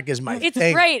comeback is my It's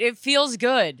thing. great. It feels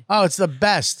good. Oh, it's the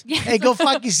best. Hey, go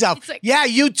fuck yourself. It's like- Yeah,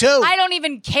 you too. I don't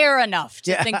even care enough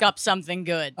to Yeah. think up something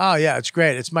good. Oh yeah, it's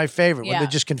great. It's my favorite when Yeah. they're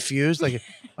just confused. Like,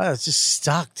 wow, it's just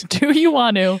stuck. Do you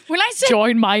want to When I said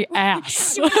join my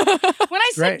ass? when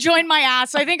I said Right. join my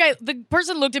ass, I think the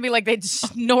person looked at me like they'd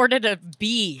snorted a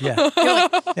bee. Yeah. You're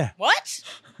like, Yeah. what?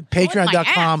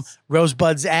 Patreon.com, ass.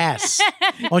 Rosebud's ass.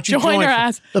 Why don't you Join join her for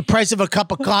ass. the price of a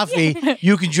cup of coffee?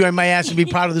 You can join my ass and be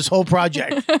part of this whole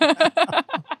project.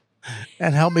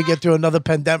 And help me get through another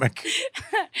pandemic.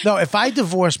 No, if I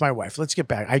divorce my wife, let's get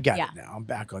back. I got Yeah. it now. I'm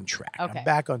back on track. Okay. I'm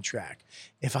back on track.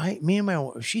 If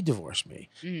she divorced me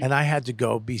and I had to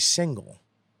go be single,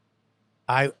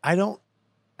 I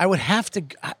would have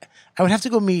to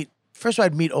go meet. First of all,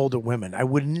 I'd meet older women. I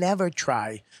would never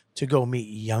try to go meet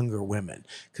younger women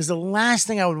because the last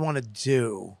thing I would want to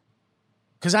do,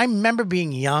 because I remember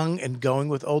being young and going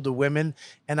with older women,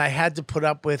 and I had to put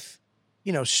up with,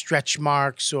 stretch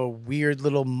marks or weird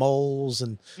little moles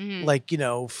and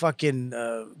fucking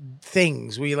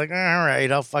things where you're like, all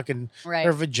right, I'll fucking, Right.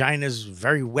 her vagina's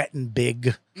very wet and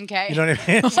big. Okay. You know what I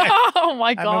mean? It's like, Oh my I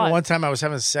remember god! one time I was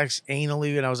having sex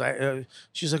anally, and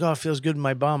she was like, "Oh, it feels good in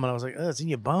my bum," and I was like, "Oh, it's in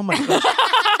your bum." I was like,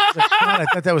 God, I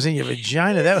thought that was in your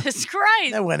vagina. Jesus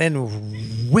Christ. That went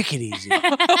in wicked easy.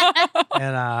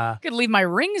 And I could leave my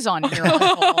rings on here.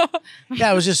 Uncle.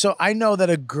 yeah, it was just so I know that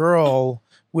a girl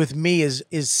with me is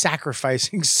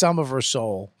sacrificing some of her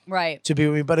soul Right. to be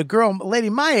with me, but a lady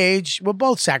my age, we're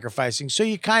both sacrificing. So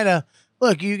you kind of.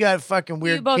 Look, you got fucking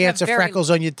weird both have cancer very- freckles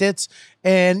on your tits,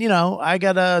 and I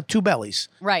got 2 bellies.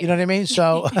 Right. You know what I mean?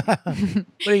 So, what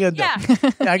are you gonna do? Yeah.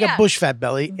 I got Yeah. bush fat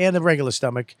belly and a regular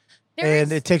stomach, There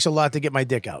and is- it takes a lot to get my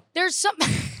dick out. There's something.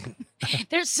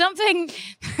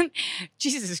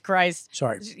 Jesus Christ.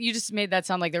 Sorry. You just made that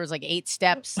sound like there was like 8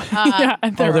 steps. Yeah,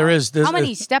 and Oh, there is. How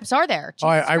many steps are there? Oh,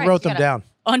 Jesus I Christ, wrote you them gotta down.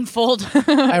 Unfold.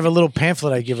 I have a little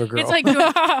pamphlet I give a girl. It's like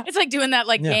doing that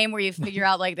like Yeah. game where you figure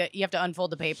out like that you have to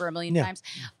unfold the paper a million Yeah. times.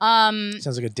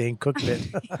 Sounds like a Dane Cook bit.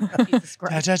 Jesus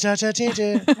Christ. Cha cha cha cha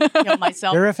cha. Kill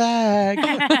myself. You're a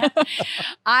fag.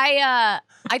 I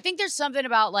think there's something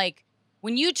about like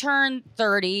when you turn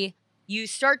 30, you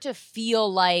start to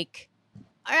feel like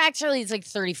actually it's like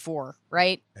 34,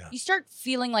 right? Yeah. You start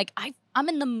feeling like I'm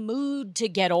in the mood to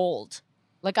get old.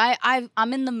 Like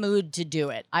I'm in the mood to do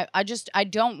it. I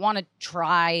don't want to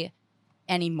try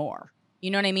anymore.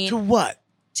 You know what I mean? To what?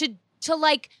 To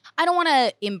like I don't want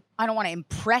to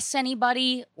impress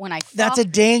anybody when I fuck. That's a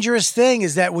dangerous thing.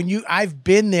 Is that when I've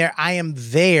been there. I am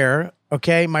there.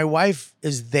 Okay, my wife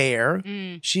is there.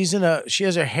 Mm. She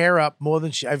has her hair up more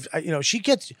than she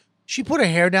put her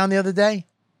hair down the other day.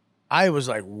 I was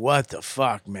like, what the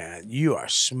fuck, man? You are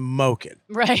smoking.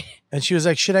 right. And she was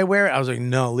like, should I wear it? I was like,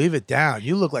 no, leave it down.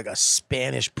 You look like a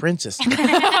Spanish princess.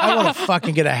 I want to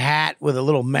fucking get a hat with a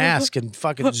little mask and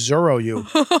fucking Zorro you.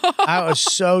 I was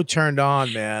so turned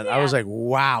on, man. I was like,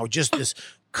 wow, just this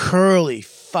curly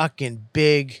fucking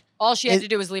big. All she had to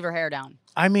do was leave her hair down.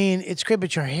 I mean, it's great,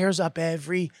 but your hair's up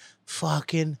every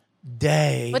fucking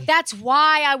day. But that's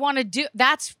why I want to do.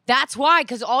 That's why,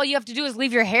 because all you have to do is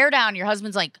leave your hair down. Your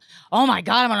husband's like, "Oh my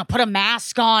god, I'm gonna put a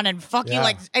mask on and fuck you." Yeah.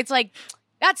 Like it's like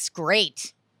that's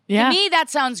great. Yeah. To me, that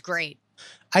sounds great.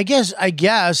 I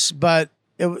guess, but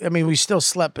we still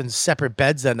slept in separate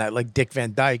beds that night, like Dick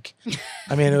Van Dyke.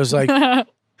 I mean, it was like,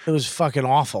 it was fucking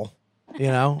awful,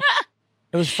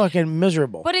 It was fucking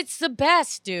miserable. But it's the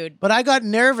best, dude. But I got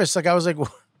nervous. Like, I was like,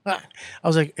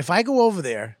 if I go over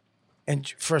there, and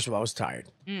first of all, I was tired.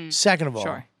 Second of all,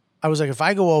 Sure. I was like, if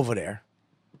I go over there,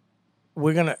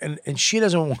 we're going to, and she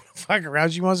doesn't want to fuck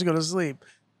around. She wants to go to sleep.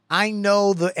 I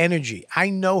know the energy. I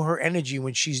know her energy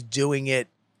when she's doing it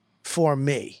for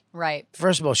me. Right.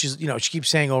 First of all, she's, she keeps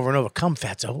saying over and over, come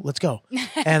fatso, let's go.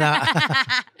 And,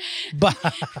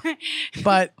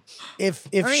 but if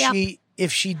Hurry up.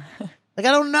 she, like,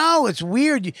 I don't know, it's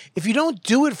weird. If you don't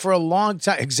do it for a long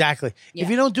time, exactly. Yeah. If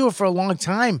you don't do it for a long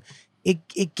time,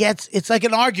 it's like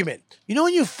an argument.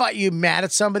 When you're mad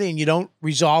at somebody and you don't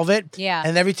resolve it. Yeah.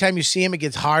 And every time you see him, it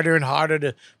gets harder and harder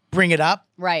to bring it up.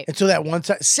 Right. Until that one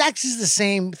time. Sex is the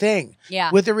same thing.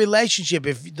 Yeah. With a relationship,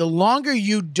 if the longer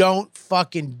you don't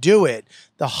fucking do it,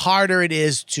 the harder it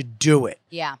is to do it.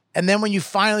 Yeah. And then when you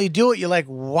finally do it, you're like,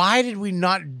 why did we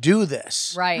not do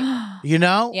this? Right. You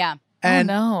know? Yeah. And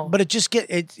no. but it just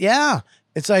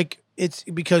it's like it's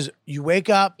because you wake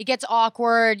up. It gets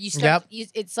awkward. You start. Yep.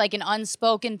 It's like an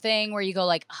unspoken thing where you go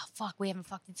like, "Oh fuck, we haven't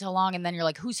fucked in so long," and then you're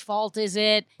like, "Whose fault is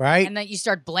it?" Right. And then you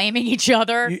start blaming each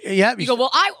other. You You go,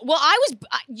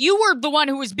 you were the one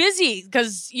who was busy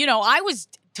because I was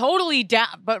totally down,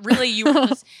 but really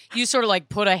you sort of like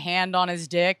put a hand on his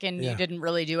dick and you didn't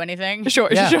really do anything. Sure.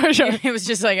 It was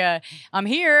just like I'm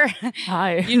here.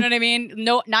 Hi. You know what I mean?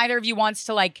 No, neither of you wants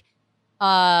to like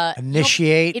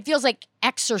initiate. It feels like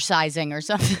exercising or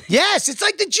something. Yes, it's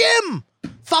like the gym.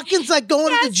 Fucking's like going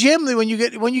to the gym when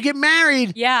you get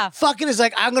married. Yeah. Fucking is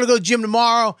like, I'm gonna go to the gym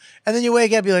tomorrow, and then you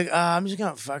wake up, you're like, I'm just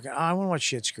gonna I want to watch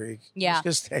Schitt's Creek. Yeah. I'm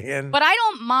just gonna stay in. But I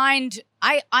don't mind.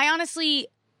 I honestly,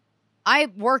 I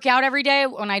work out every day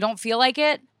when I don't feel like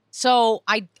it. So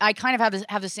I kind of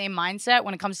have the same mindset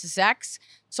when it comes to sex.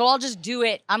 So I'll just do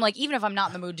it. I'm like, even if I'm not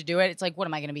in the mood to do it, it's like, what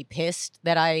am I going to be pissed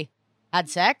that I had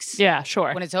sex? Yeah,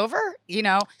 sure. When it's over,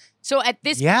 So at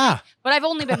this yeah. But I've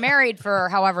only been married for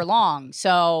however long.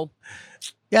 So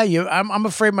Yeah, I'm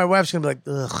afraid my wife's gonna be like,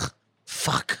 ugh,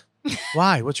 fuck.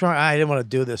 Why? What's wrong? I didn't want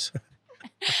to do this.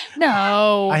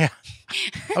 No. I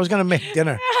was gonna make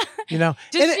dinner. And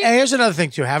here's another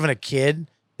thing too: having a kid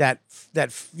that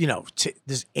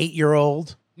this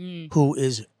 8-year-old who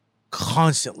is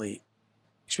constantly,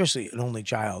 especially an only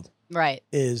child, right,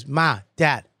 is ma,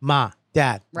 dad,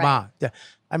 Right. ma, dad.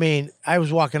 I mean, I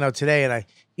was walking out today and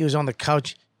he was on the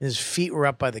couch and his feet were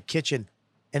up by the kitchen.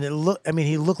 And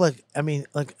he looked like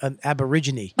an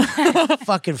Aborigine.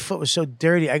 Fucking foot was so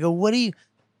dirty. I go, what are you?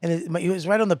 And he was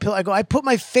right on the pillow. I go, I put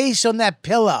my face on that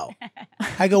pillow.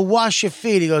 I go, wash your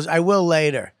feet. He goes, I will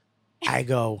later. I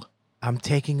go, I'm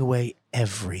taking away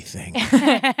everything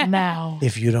now.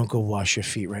 if you don't go wash your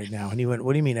feet right now. And he went,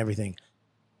 what do you mean everything?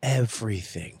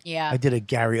 Everything. Yeah. I did a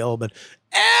Gary Oldman.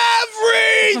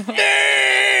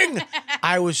 Everything!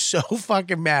 I was so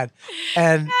fucking mad.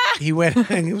 And he went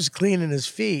and he was cleaning his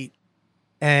feet.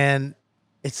 And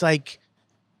it's like,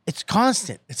 it's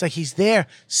constant. It's like he's there.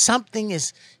 Something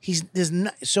is,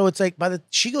 so it's like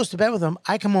she goes to bed with him.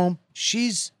 I come home.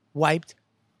 She's wiped.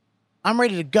 I'm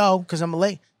ready to go because I'm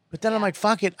late. But then I'm like,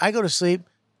 fuck it. I go to sleep.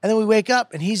 And then we wake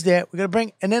up and he's there. We're going to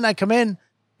bring, and then I come in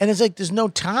and it's like, there's no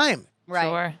time. right.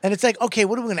 Sure. And it's like, okay,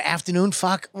 what are we going to afternoon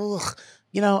fuck? Ugh.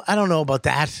 I don't know about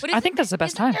that. But I think that's the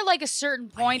best isn't time. there like a certain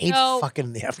I point hate though? fucking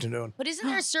in the afternoon. But isn't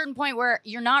there a certain point where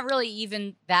you're not really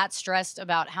even that stressed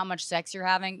about how much sex you're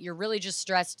having? You're really just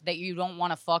stressed that you don't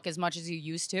want to fuck as much as you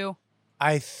used to?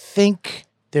 I think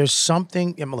there's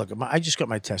something. Look, I just got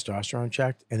my testosterone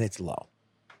checked and it's low.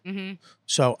 Mm-hmm.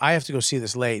 So I have to go see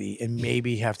this lady and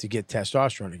maybe have to get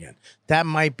testosterone again. That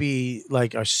might be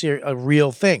like a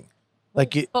real thing.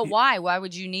 But why? Why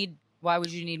would you need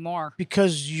more?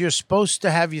 Because you're supposed to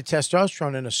have your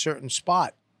testosterone in a certain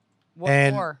spot. What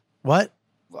And- for? What?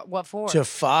 What for? To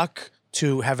fuck,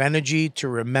 to have energy, to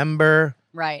remember,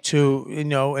 right. to,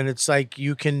 and it's like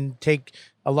you can take,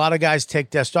 a lot of guys take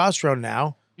testosterone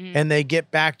now and they get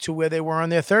back to where they were in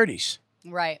their 30s,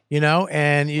 Right.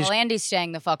 and you Well, Andy's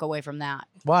staying the fuck away from that.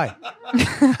 why?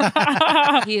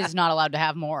 He is not allowed to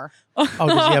have more. Oh,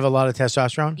 does he have a lot of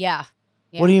testosterone? Yeah.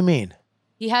 What do you mean?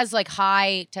 He has like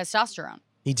high testosterone.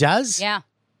 He does? Yeah.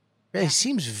 He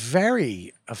seems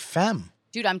very femme.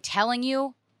 Dude, I'm telling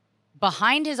you,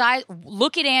 behind his eyes,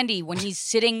 look at Andy when he's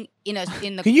sitting in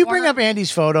the Can you corner. bring up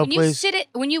Andy's photo, please?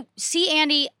 When you see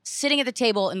Andy sitting at the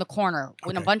table in the corner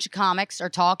when a Okay. bunch of comics are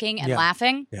talking and Yeah.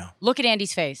 laughing, Yeah. look at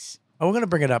Andy's face. Oh, we're going to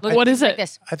bring it up. Look, What is like it?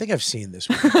 this. I think I've seen this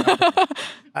one.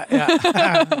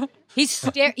 He's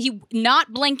he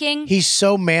not blinking, He's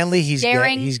so manly, he's gay.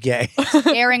 Staring. He's gay.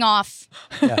 staring off.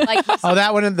 Like he's, Oh,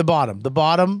 that one in the bottom. The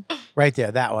bottom, right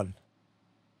there, that one.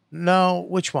 No,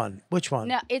 which one? Which one?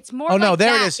 no, it's more. Oh, no, like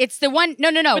there it that. is. It's the one.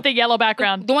 No. With the yellow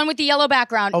background. The one with the yellow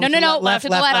background. Oh, No. to the left, To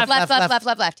the left.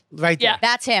 Left. Right there. Yeah.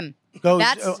 That's him. Go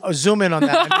That's- zoom in on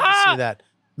that. I need to see that.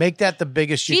 Make that the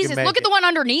biggest you Jesus, can make look at it. the one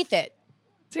underneath it.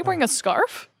 Is he wearing a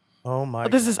scarf? Oh, my Oh,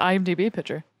 this is IMDb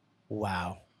picture.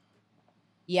 Wow.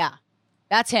 Yeah,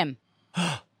 that's him.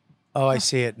 Oh, I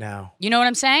see it now. You know what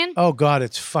I'm saying? Oh, God,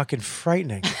 it's fucking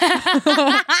frightening.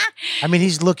 I mean,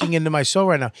 he's looking into my soul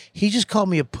right now. He just called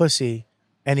me a pussy,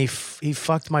 and he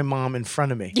fucked my mom in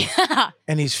front of me. Yeah.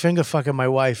 And he's finger fucking my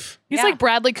wife. He's Yeah. like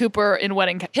Bradley Cooper in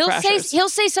Wedding Crashers. He'll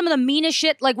say some of the meanest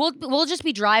shit. Like we'll just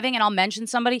be driving and I'll mention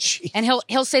somebody and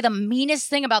he'll say the meanest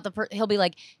thing about he'll be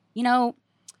like,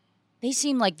 they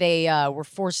seem like they were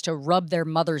forced to rub their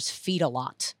mother's feet a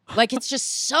lot. Like it's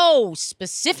just so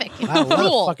specific and Wow, what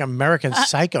cruel. a fucking American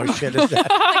psycho shit is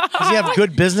that? Does he have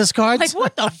good business cards? Like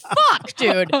what the fuck,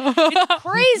 dude? It's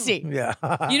crazy. Yeah.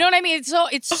 You know what I mean?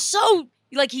 It's so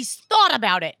like he's thought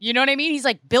about it. You know what I mean? He's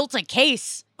like built a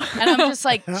case. And I'm just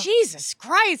like, Jesus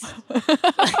Christ.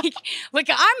 like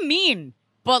I'm mean.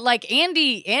 But like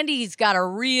Andy's got a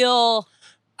real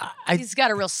he's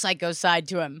got a real psycho side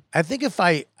to him. I think if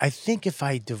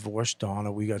I divorced Dawn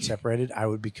or we got separated, I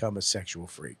would become a sexual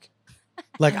freak.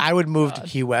 Like I would move to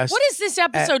Key West. What is this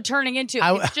episode turning into?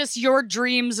 It's just your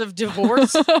dreams of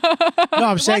divorce. No,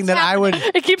 I'm saying that I would.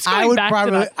 It keeps going back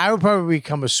to that. I would probably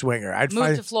become a swinger. I'd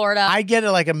Move to Florida. I'd get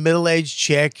like a middle-aged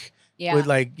chick Yeah. with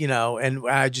like, you know, and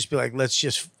I'd just be like, let's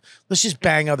just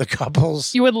bang other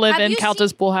couples You would live Have in you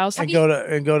Calta's seen- pool house. and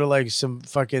go to like some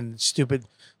fucking stupid.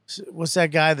 What's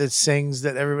that guy that sings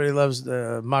that everybody loves?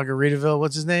 Margaritaville.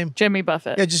 What's his name? Jimmy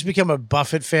Buffett. Yeah, just become a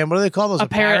Buffett fan. What do they call those? A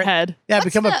parrot head. Yeah, What's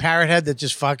become a the- parrot head that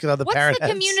just fucking other What's parrot the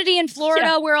heads. community in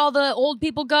Florida where all the old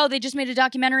people go? They just made a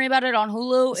documentary about it on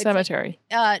Hulu. It's Cemetery.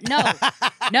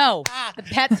 no, the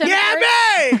pet cemetery.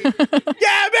 Yeah, me!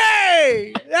 Yeah,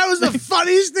 me! That was the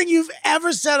funniest thing you've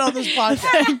ever said on this podcast.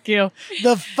 Thank you.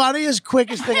 The funniest,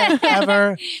 quickest thing I've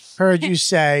ever heard you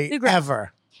say, The gra-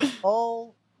 ever.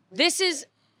 Oh.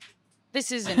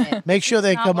 This isn't it. Make sure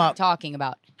they Not come what I'm up. talking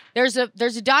about. There's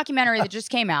a documentary that just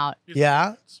came out.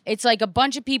 Yeah? It's like a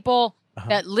bunch of people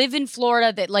that live in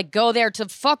Florida that like go there to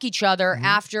fuck each other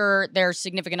after their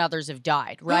significant others have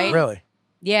died, right? Really?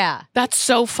 Yeah. That's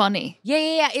so funny.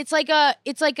 Yeah. It's like a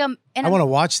and I want to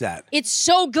watch that. it's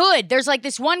so good. There's like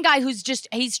this one guy who's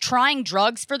he's trying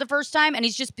drugs for the first time and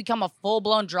he's just become a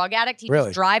full-blown drug addict. He Really?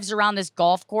 just drives around this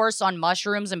golf course on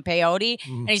mushrooms and peyote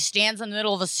and he stands in the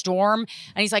middle of a storm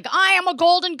and he's like, I am a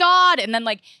golden god. And then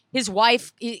like his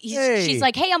wife, Hey. she's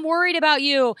like, hey, I'm worried about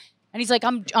you. And he's like,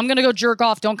 I'm going to go jerk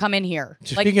off. Don't come in here. Like,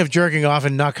 Speaking of jerking off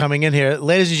and not coming in here,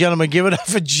 ladies and gentlemen, give it up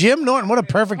for Jim Norton. What a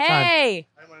perfect time. hey,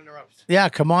 Yeah,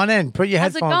 come on in. Put your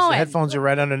How's it headphones. The going? headphones are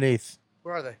right underneath.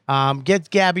 Where are they? Get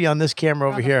Gabby on this camera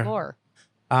on over the here. floor.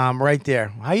 Right there.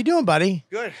 How you doing, buddy?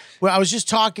 Good. Well, I was just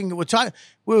talking.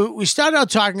 We started out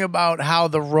talking about how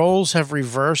the roles have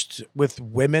reversed with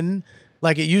women.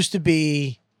 Like it used to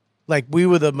be, like we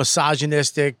were the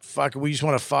misogynistic fuck. We just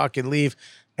want to fuck and leave,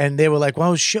 and they were like,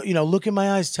 "Well, look in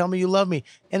my eyes, tell me you love me."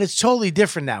 And it's totally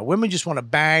different now. Women just want to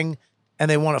bang and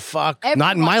they want to fuck.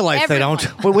 Not in my life, they don't.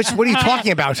 What are you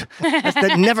talking about?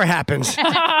 That never happens.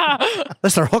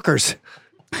 Unless they're hookers.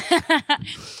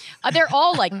 They're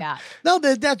all like that. No,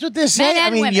 that's what they're saying. Men I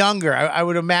and mean, women. younger. I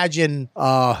would imagine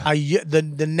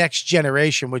the next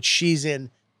generation, which she's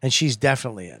in, and she's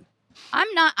definitely in.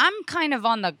 I'm kind of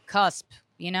on the cusp,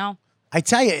 you know? I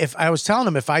tell you, if I was telling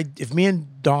him if me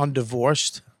and Dawn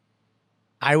divorced,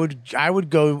 I would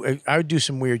do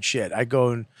some weird shit.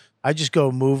 I'd just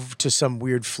go move to some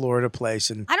weird Florida place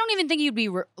and I don't even think you'd be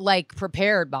like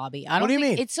prepared, Bobby. I don't What do you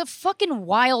think mean? It's a fucking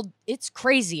wild. It's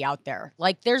crazy out there.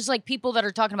 Like there's like people that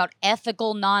are talking about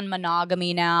ethical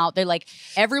non-monogamy now. They're like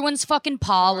everyone's fucking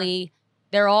poly.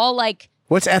 They're all like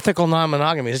What's ethical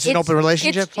non-monogamy? Is it an It's- open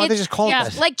relationship? it's- Why don't they just call yeah,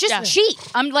 it that? like just cheat.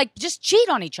 I'm like just cheat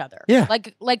on each other. Yeah.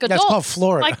 Like that's adults. called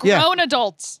Florida. Like Yeah. grown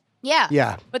adults. Yeah.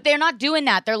 Yeah. But they're not doing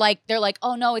that. They're like,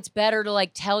 oh no, it's better to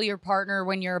like tell your partner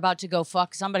when you're about to go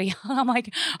fuck somebody. I'm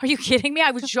like, are you kidding me?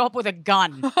 I would show up with a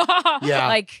gun. Yeah.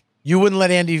 Like, You wouldn't let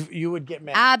Andy. You would get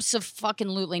mad.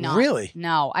 abso-fucking-lutely not. Really?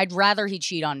 No. I'd rather he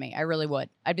cheat on me. I really would.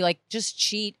 I'd be like, just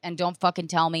cheat and don't fucking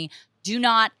tell me. Do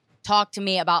not talk to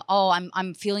me about, oh,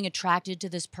 I'm feeling attracted to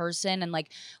this person and like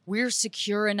we're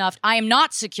secure enough. I am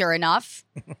not secure enough.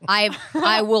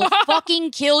 I will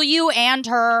fucking kill you and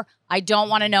her. I don't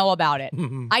want to know about it.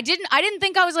 I didn't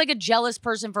think I was like a jealous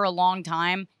person for a long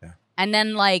time. Yeah. And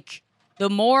then like the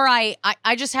more I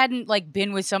just hadn't like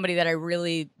been with somebody that I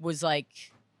really was like,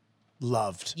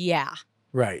 Loved. yeah.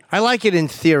 Right. I like it in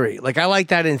theory. Like I like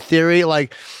that in theory.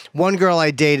 Like one girl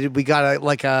I dated, we got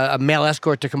a male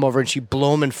escort to come over and she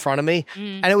blew him in front of me.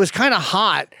 And it was kind of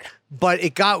hot, but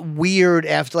it got weird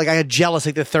after, like I got jealous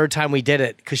like the third time we did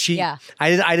it. Cause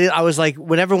I was like,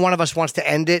 whenever one of us wants to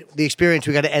end it, the experience,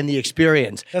 we got to end the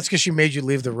experience. That's because she made you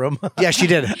leave the room. Yeah, she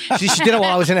did. She did it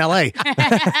while I was in LA.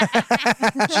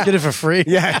 She did it for free.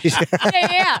 Yeah.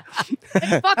 Yeah.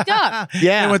 It's fucked up.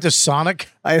 Yeah. I went to Sonic.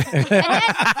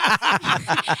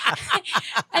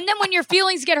 And then when your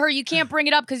feelings get hurt, you can't bring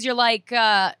it up because you're like,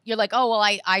 oh well,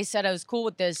 I said I was cool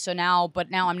with this, so now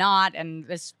I'm not, and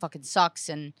this fucking sucks.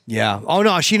 And Yeah. Oh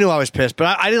no, she knew I was pissed,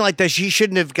 but I didn't like that. She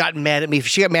shouldn't have gotten mad at me.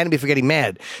 She got mad at me for getting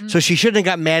mad, so she shouldn't have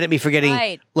got mad at me for getting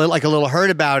Right. like a little hurt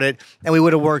about it, and we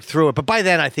would have worked through it. But by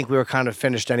then, I think we were kind of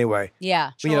finished anyway.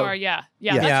 yeah, You know, Sure, yeah.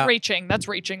 Yeah. That's reaching. That's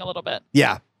reaching a little bit.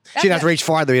 yeah. She didn't have to reach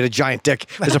farther. He had a giant dick.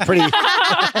 It was a pretty.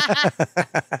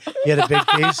 You had a big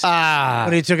piece.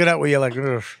 When he took it out, were you like,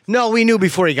 ugh. No, we knew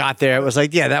before he got there. It was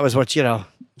like, yeah, that was what,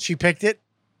 She picked it?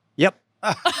 Yep.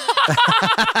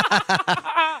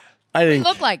 I didn't.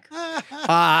 Look like.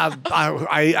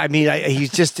 I mean,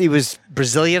 he was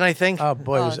Brazilian, I think. Oh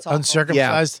boy, Oh, it was it's awful.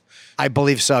 uncircumcised. I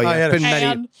believe so. Yeah, yeah, it's been tan.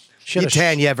 many. Should have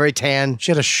Tan, yeah, very tan.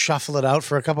 Should have shuffled it out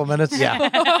for a couple minutes. Yeah,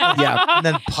 yeah. And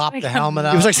then pop the helmet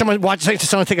out. It was like someone watching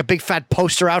someone take a big fat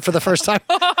poster out for the first time.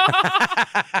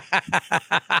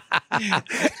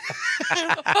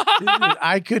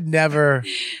 I could never.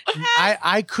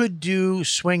 I could do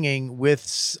swinging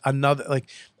with another. Like,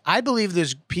 I believe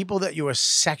there's people that you are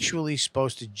sexually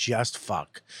supposed to just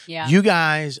fuck. Yeah. You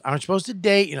guys aren't supposed to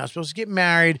date. You're not supposed to get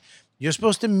married. You're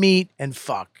supposed to meet and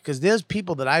fuck. Because there's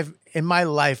people that in my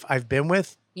life I've been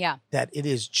with Yeah. that it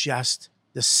is just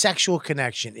the sexual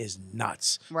connection is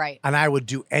nuts. Right. And I would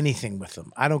do anything with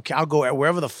them. I don't care. I'll go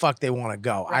wherever the fuck they want to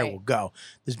go. I Right. will go.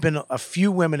 There's been a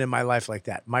few women in my life like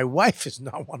that. My wife is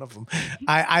not one of them.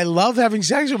 I love having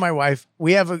sex with my wife.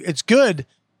 It's good,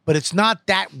 but it's not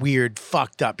that weird,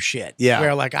 fucked up shit. Yeah.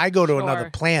 Where like I go to Sure.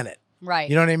 another planet. Right.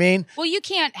 You know what I mean? Well, you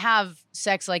can't have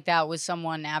sex like that with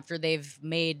someone after they've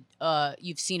made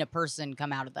you've seen a person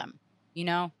come out of them. You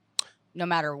know, no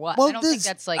matter what. Well, I don't think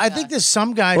that's like. I think there's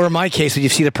some guys. Or in my case, when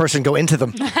you've seen a person go into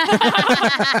them.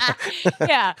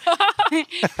 yeah.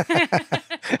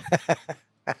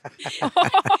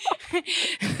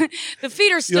 The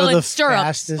feet are still You're in the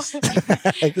stirrups.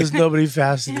 fastest. There's nobody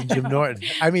faster than Jim Norton.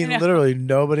 I mean, literally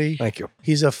nobody. Thank you.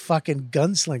 He's a fucking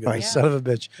gunslinger, Right. you son of a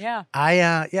bitch. Yeah.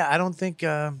 I don't think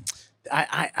I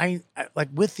like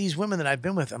with these women that I've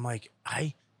been with. I'm like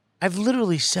I've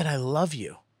literally said I love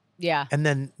you, Yeah. and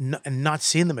then and not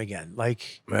seen them again.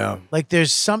 Like Yeah.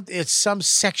 there's it's some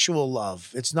sexual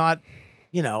love. It's not,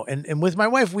 And with my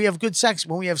wife, we have good sex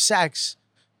when we have sex.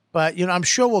 But I'm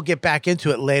sure we'll get back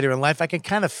into it later in life. I can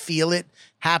kind of feel it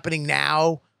happening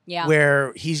now. Yeah.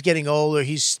 Where he's getting older,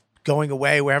 he's going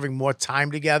away. We're having more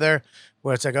time together.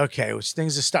 Where it's like, okay,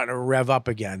 things are starting to rev up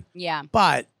again. Yeah.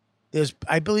 But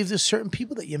I believe there's certain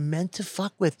people that you're meant to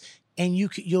fuck with, and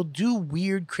you'll do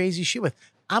weird, crazy shit with.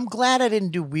 I'm glad I didn't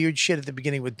do weird shit at the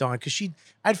beginning with Dawn because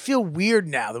I'd feel weird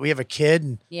now that we have a kid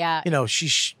and Yeah.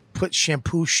 she put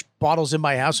shampoo bottles in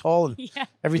my asshole, and Yeah.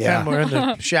 every Yeah. time we're in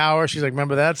the shower, she's like,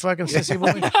 "Remember that fucking sissy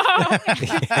boy?"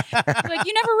 Like,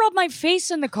 you never rub my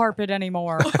face in the carpet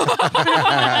anymore.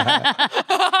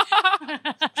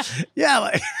 Yeah,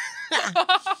 like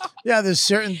yeah. There's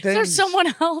certain things. There's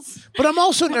someone else. But I'm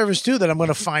also nervous too that I'm going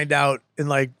to find out in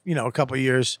a couple of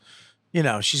years. She's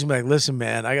gonna be like, "Listen,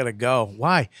 man, I gotta go.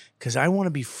 Why? Because I want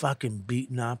to be fucking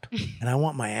beaten up, and I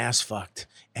want my ass fucked,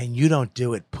 and you don't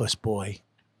do it, puss boy."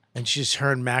 And she's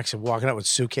her and Max are walking out with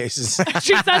suitcases.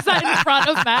 She says that in front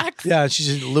of Max. Yeah, she's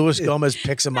just Luis Gomez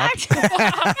picks him up.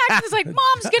 Max is like,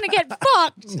 Mom's gonna get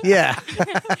fucked.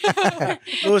 Yeah.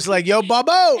 Luis like, "Yo,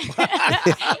 Bobo."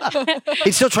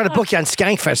 He's still trying to book you on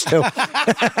Skankfest, too.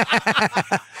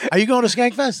 Are you going to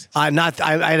Skankfest? I'm not.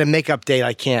 I had a makeup date.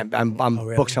 I can't. I'm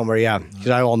really? booked somewhere, yeah. Because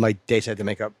all my dates had to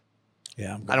makeup.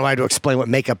 Yeah, I don't know how to explain what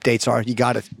makeup dates are. You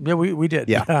got it. yeah, we did.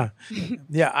 Yeah.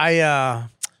 Yeah.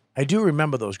 I do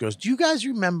remember those girls. Do you guys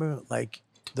remember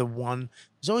the one?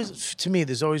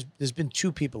 There's been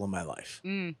two people in my life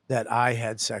that I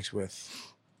had sex with,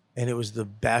 and it was the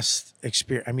best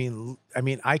experience. I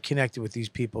mean, I connected with these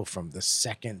people from the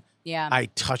second Yeah. I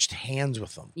touched hands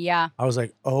with them. Yeah. I was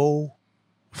like, "Oh,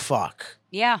 fuck,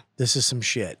 Yeah. this is some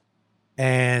shit,"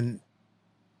 and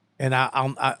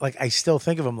I still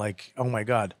think of them like, "Oh my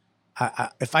god."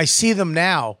 If I see them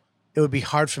now, it would be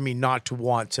hard for me not to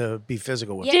want to be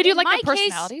physical with. Yeah, Did you in like my their case-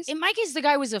 personalities? In my case, the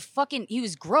guy was he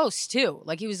was gross too.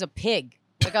 Like, he was a pig.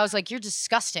 Like, I was like, "You're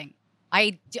disgusting."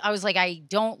 I was like, "I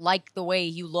don't like the way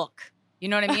you look." You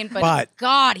know what I mean? But-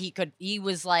 God, he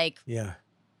was like, Yeah.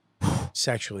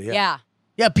 Sexually, yeah. yeah.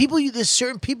 Yeah, there's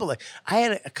certain people like I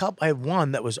had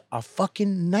one that was a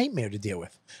fucking nightmare to deal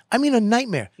with. I mean, a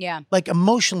nightmare. Yeah. Like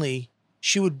emotionally,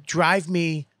 she would drive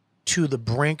me to the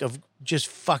brink of just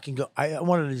fucking go. I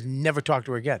wanted to never talk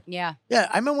to her again. Yeah. Yeah,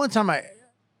 I remember one time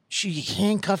she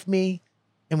handcuffed me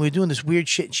and we were doing this weird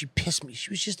shit and she pissed me. She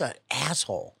was just an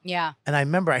asshole. Yeah. And I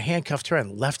remember I handcuffed her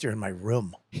and left her in my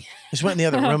room. Just went in the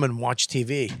other room and watched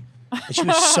TV. And she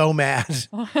was so mad.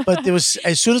 But there was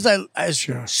as soon as I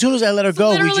let her go,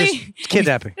 Literally,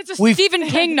 Kidnapping. it's a we- Stephen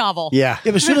King novel. Yeah.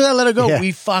 Yeah, but as soon as I let her go, Yeah.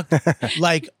 we fucked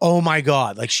like, oh my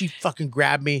God. Like she fucking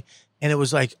grabbed me and it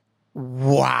was like,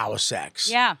 wow, sex.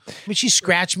 Yeah. I mean, she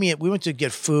scratched me. We went to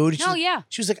get food. Oh, yeah.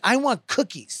 She was like, I want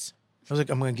cookies. I was like,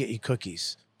 I'm going to get you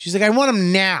cookies. She's like, I want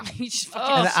them now. You just Oh.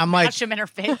 fucking And I'm like, smash him in her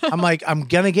face. I'm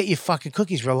going to get you fucking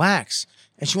cookies. Relax.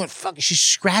 And she went, fuck. She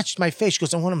scratched my face. She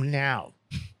goes, I want them now.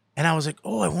 And I was like,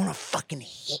 oh, I want to fucking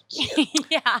hit you.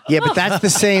 Yeah. Yeah, but that's the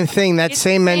same thing. That It's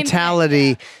same the same thing,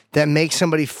 mentality that makes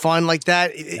somebody fun like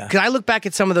that. Because I look back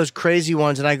at some of those crazy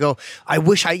ones and I go, I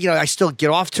wish I still get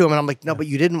off to them. And I'm like, no, but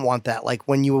you didn't want that. Like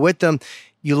when you were with them,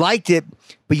 you liked it,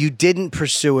 but you didn't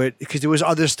pursue it because there was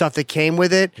other stuff that came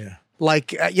with it. Yeah.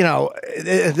 Like,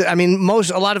 I mean,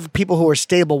 a lot of people who are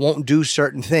stable won't do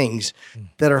certain things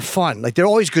that are fun. Like they're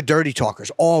always good dirty talkers,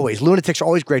 always. Lunatics are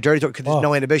always great dirty talkers because there's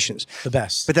no inhibitions. The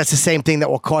best. But that's the same thing that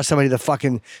will cause somebody to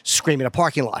fucking scream in a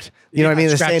parking lot. You know what I mean?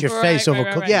 The Scratch same. your face Right, over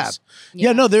right, cookies. right.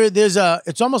 Yeah. No, there's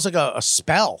it's almost like a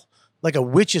spell, like a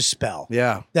witch's spell.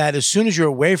 Yeah. That as soon as you're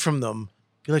away from them,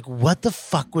 you're like, what the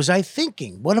fuck was I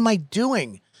thinking? What am I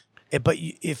doing? But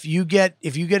if you get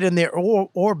in their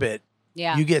orbit,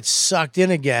 Yeah. you get sucked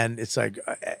in again. It's like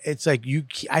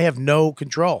I have no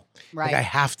control. Right. Like I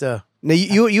have to. Now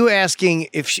you asking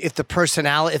if the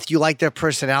personality, if you like their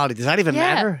personality, does that even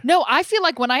matter? No, I feel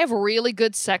like when I have really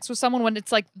good sex with someone, when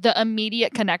it's like the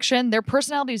immediate connection, their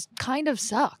personalities kind of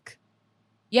suck.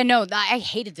 Yeah, no, I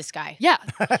hated this guy. Yeah.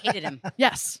 I hated him.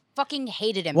 Yes. Fucking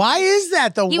hated him. Why is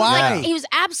that though? He was Why? like, he was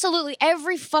absolutely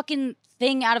every fucking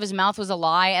thing out of his mouth was a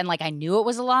lie, and like I knew it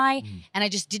was a lie, and I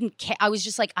just didn't care. I was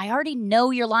just like, I already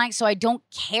know you're lying, so I don't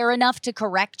care enough to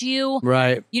correct you.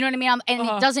 Right. You know what I mean? And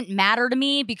it doesn't matter to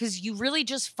me because you really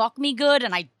just fuck me good,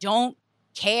 and I don't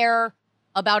care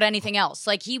about anything else.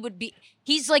 Like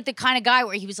he's like the kind of guy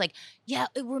where he was like, yeah,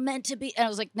 we're meant to be, and I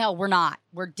was like, no, we're not.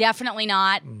 We're definitely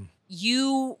not.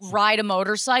 You ride a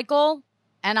motorcycle,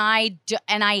 and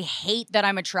I hate that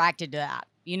I'm attracted to that.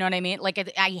 You know what I mean? Like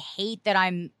I hate that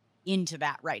I'm into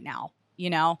that right now.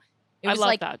 You know, it I was love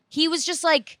like that. he was just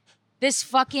like this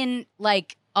fucking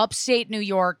like upstate New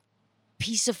York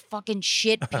piece of fucking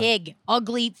shit pig,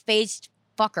 ugly faced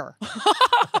fucker,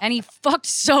 and he fucked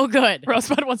so good.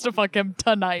 Rosebud wants to fuck him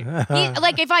tonight.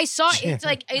 Like if I saw, it's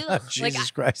like,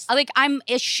 Jesus Christ. like I'm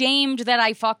ashamed that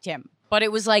I fucked him, but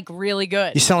it was like really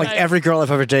good. You sound like every girl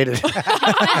I've ever dated,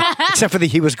 except for the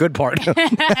he was good part.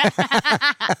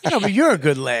 No, but you're a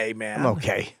good lay, man. I'm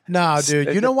okay. No,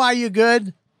 dude. You know why you're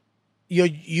good?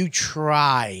 You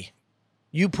try.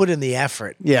 You put in the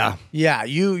effort. Yeah. Yeah,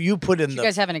 you put in You the.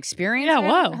 guys have an experience? Yeah, I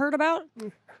haven't whoa. heard about.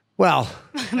 Well,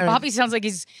 Bobby sounds like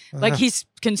he's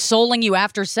consoling you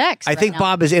after sex. I right think now.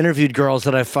 Bob has interviewed girls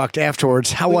that I fucked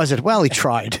afterwards. How was it? Well, he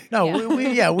tried. No,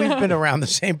 we've been around the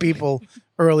same people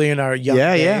early in our young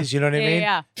Yeah, yeah. days. You know what I mean?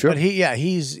 Yeah. Sure. But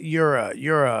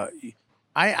you're a.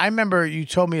 I remember you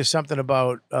told me something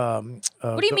about. What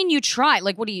do you mean you try?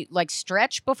 Like, what do you like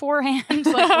stretch beforehand? Like,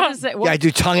 what is it? Yeah, I do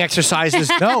tongue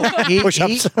exercises. No,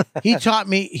 Push-ups. he taught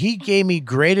me. He gave me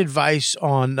great advice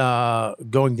on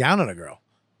going down on a girl.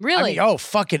 Really? I mean,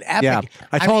 fucking epic. Yeah,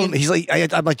 I told him. He's like,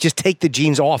 I'm like, just take the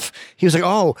jeans off. He was like,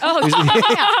 oh,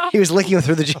 he was licking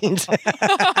through the jeans.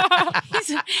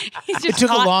 he's just It took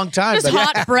hot, a long time, Just but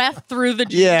hot breath through the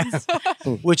jeans.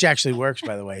 Yeah, which actually works,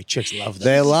 by the way. Chicks love that.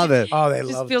 they love it. Oh, they It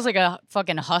just love feels like a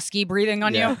fucking husky breathing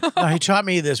on you. No, he taught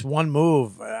me this one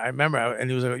move. I remember, and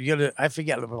he was like, "You gotta." I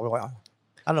forget.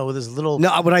 I don't know with this little.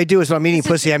 No, what I do is when I'm eating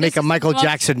pussy, I make this a is Michael the most-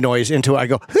 Jackson noise into it. I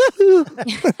go,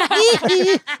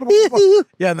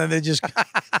 Yeah, and then they just.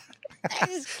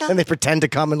 and they pretend to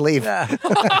come and leave. They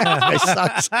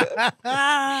sucks.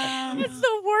 It's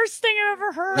the worst thing I've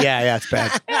ever heard. Yeah, it's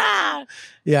bad.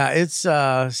 Yeah, it's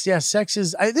sex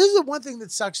is. This is the one thing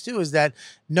that sucks too is that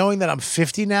knowing that I'm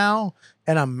 50 now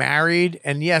and I'm married,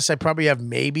 and yes, I probably have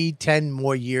maybe 10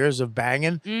 more years of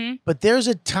banging, but there's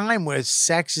a time where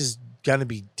sex is gonna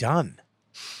be done.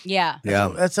 Yeah. Yeah.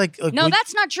 That's like No,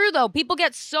 that's not true though. People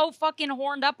get so fucking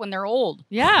horned up when they're old.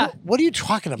 Yeah. what are you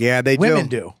talking about? Yeah, they do. Women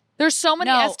do. There's so many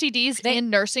No, STDs they-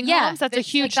 in nursing Yeah, homes. That's a it's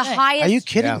huge like the thing. highest. Are you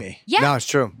kidding Yeah. me? Yeah. No, it's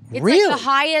true. It's Really? like the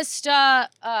highest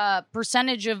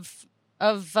percentage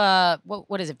of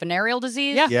what is it? Venereal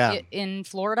disease? Yeah. Yeah. In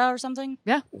Florida or something?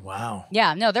 Wow,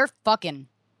 Yeah. No, they're fucking.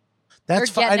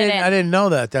 that's. They're I getting it didn't. in. I didn't know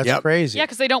that. That's Yep. crazy. Yeah,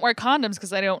 because they don't wear condoms because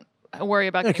they don't worry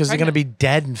about because they're gonna be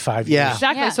dead in 5 years. Yeah.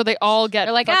 Exactly. Yeah. So they all get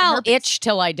They're like, fucking I'll herpes. itch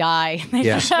till I die.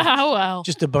 Yeah. Oh, well.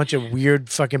 Just a bunch of weird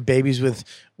fucking babies with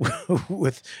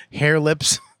with hair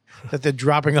lips that they're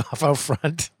dropping off out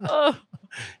front. Ugh.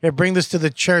 Here, bring this to the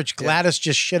church. Gladys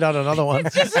just shit out another one.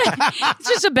 It's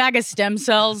just a bag of stem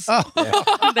cells Oh,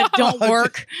 that don't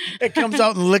work. it comes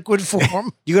out in liquid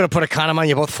form. You got to put a condom on,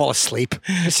 you both fall asleep.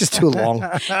 It's just too long.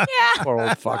 Yeah. Poor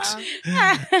old fucks.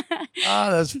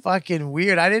 Oh, that's fucking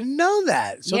weird. I didn't know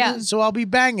that. So, Yeah. so I'll be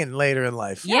banging later in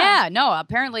life. Yeah. No,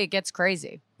 apparently it gets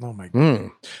crazy. Oh my god! All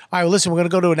right, well, listen, we're gonna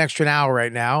go to an extra hour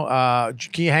right now.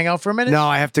 Can you hang out for a minute? No,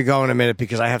 I have to go in a minute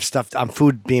because I have stuff.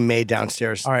 Food being made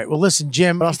downstairs. All right. Well, listen,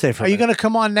 Jim. But I'll stay for a Are you minute. gonna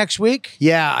come on next week?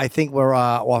 Yeah, I think we're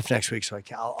off next week, so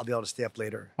I'll be able to stay up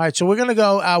later. All right, so we're gonna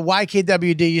go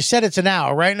YKWd. You said it's an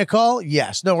hour, right, Nicole?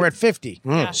 Yes. No, we're at 50.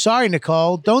 Sorry,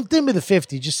 Nicole. Don't give me the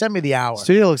 50. Just send me the hour.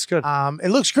 Studio looks good. It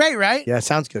looks great, right? Yeah, it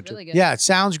sounds good Really too. good. Yeah, it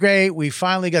sounds great. We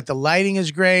finally got the lighting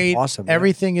is great. Awesome, yeah.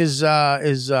 Everything is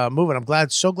moving. I'm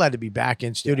so glad to be back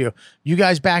in studio. You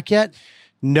guys back yet?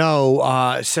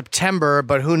 No, September,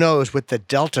 but who knows with the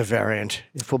Delta variant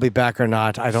if we'll be back or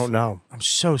not? I don't know. I'm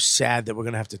so sad that we're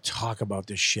gonna have to talk about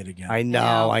this shit again. I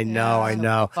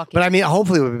know. Fucking- But I mean,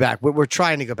 hopefully we'll be back. We're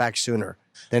trying to go back sooner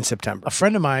than September. A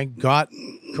friend of mine got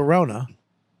corona.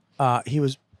 He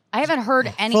was I haven't heard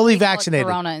anything Fully about vaccinated.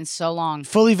 Corona in so long.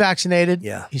 fully vaccinated.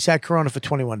 Yeah. He's had corona for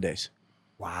 21 days.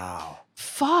 Wow.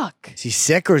 Fuck. Is he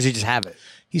sick or does he just have it?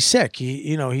 He's sick.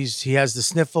 He has the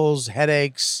sniffles,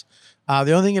 headaches.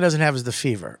 The only thing he doesn't have is the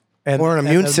fever. And, Or an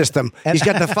immune system. He's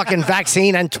got the fucking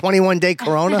vaccine and 21-day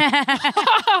corona.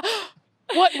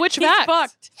 Which He's vax?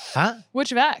 fucked. Huh?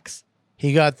 Which vax?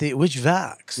 He got the which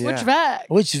vax? Yeah. Which vax?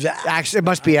 Which vax? Actually, it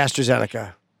must be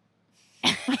AstraZeneca.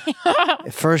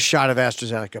 First shot of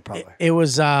AstraZeneca, probably. It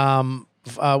was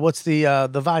what's the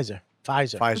Pfizer?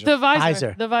 Pfizer. Pfizer. The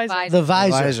visor. Pfizer. The visor. Pfizer. The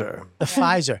Pfizer. Pfizer. The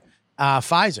Pfizer.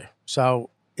 Pfizer. So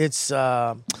it's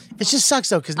it just sucks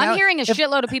though because now I'm hearing a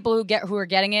shitload of people who are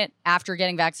getting it after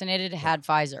getting vaccinated had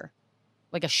Pfizer,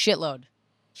 like a shitload.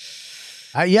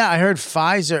 Yeah, I heard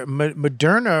Pfizer.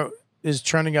 Moderna is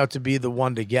turning out to be the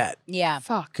one to get Yeah.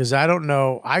 Fuck. because I don't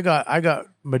know. I got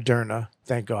Moderna,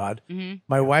 thank God. Mm-hmm.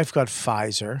 My wife got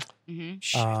Pfizer. Mm-hmm.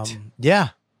 Shit. Yeah,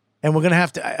 and we're gonna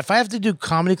have to. If I have to do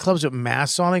comedy clubs with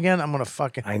masks on again, I'm gonna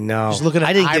fucking I know. just looking at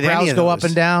I didn't get eyebrows any of go up those.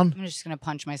 and down. I'm just gonna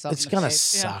punch myself. It's in the gonna face.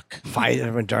 suck.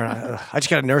 Pfizer, Moderna. Ugh. I just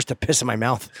got a nurse to piss in my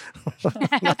mouth.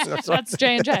 That's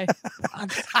J&J.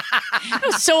 That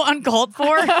was so uncalled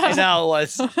for. I know it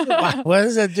was. What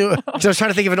does that do? So I was trying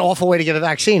to think of an awful way to get a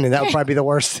vaccine, and that would probably be the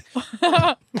worst.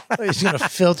 He's gonna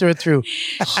filter it through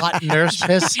hot nurse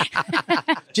piss,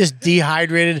 just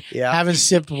dehydrated, Yeah. haven't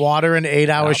sipped water in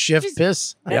 8-hour shift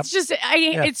piss. It's just,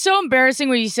 it's so embarrassing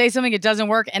when you say something, it doesn't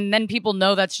work, and then people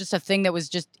know that's just a thing that was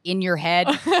just in your head.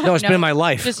 No, it's been in my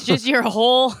life. Just your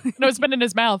whole, No, it's been in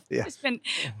his mouth. Yeah. it's been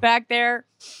back there.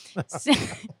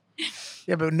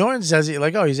 Yeah, but Norton says he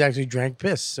he's actually drank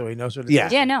piss, so he knows what it is. Yeah.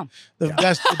 Yeah, no.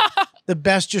 The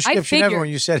best description ever figure- when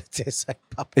you said it tastes like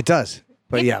puppy. It does.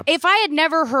 But yeah. If I had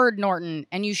never heard Norton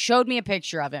and you showed me a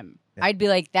picture of him, I'd be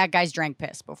like, that guy's drank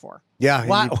piss before. Yeah.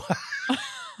 Wow.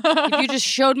 If you just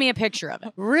showed me a picture of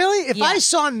him, Really? If Yeah. I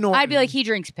saw Norton, I'd be like, he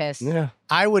drinks piss. Yeah.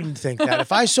 I wouldn't think that.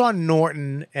 If I saw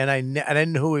Norton and I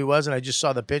didn't know who he was and I just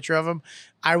saw the picture of him,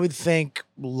 I would think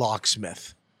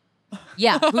locksmith.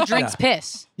 Yeah, who drinks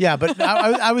piss? Yeah, but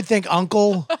I would think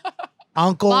uncle.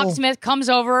 Locksmith comes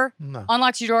over, No.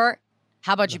 unlocks your door.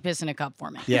 How about you piss in a cup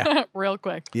for me? Yeah. Real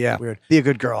quick. Yeah. Weird. Be a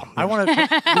good girl. I want to.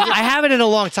 I haven't in a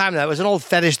long time. That was an old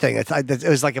fetish thing. It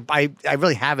was like I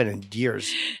really haven't in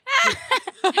years.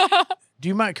 Do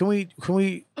you mind?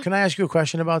 Can I ask you a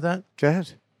question about that? Go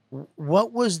ahead.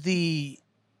 What was the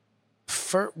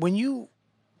first when you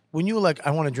were like,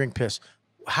 I want to drink piss?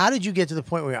 How did you get to the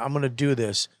point where I'm going to do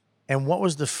this? And what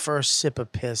was the first sip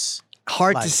of piss?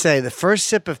 Hard Like- to say. The first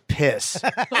sip of piss.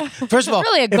 First of all,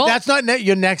 Really a if goal. that's not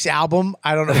your next album,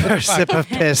 I don't know. First sip of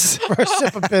piss. First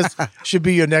sip of piss should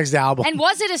be your next album. And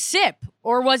was it a sip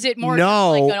or was it more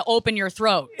No. just like an open your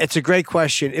throat? It's a great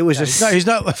question. It was He's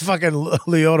not like fucking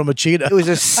Leota Machida. it was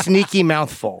a sneaky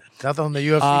mouthful. Nothing on the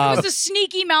UFC. It was a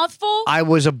sneaky mouthful. I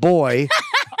was a boy,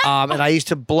 and I used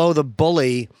to blow the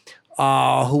bully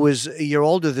who was a year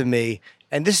older than me.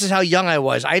 And this is how young I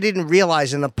was. I didn't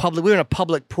realize we were in a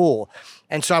public pool.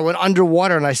 And so I went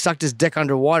underwater and I sucked his dick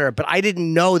underwater, but I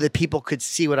didn't know that people could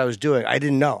see what I was doing. I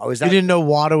didn't know. You didn't know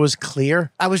water was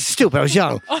clear? I was stupid. I was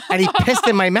young. And he pissed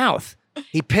in my mouth.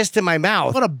 He pissed in my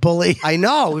mouth. What a bully. I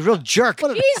know. He was a real jerk.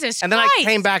 Jesus And then Christ. I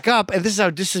came back up, and this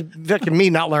is fucking me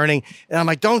not learning. And I'm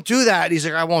like, don't do that. He's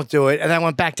like, I won't do it. And I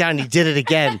went back down and he did it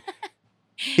again.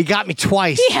 He got me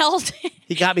twice. He held it.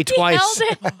 He got me He twice. held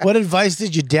it. What advice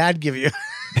did your dad give you?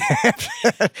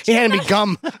 He handed me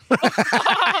gum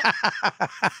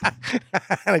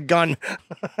and a gun.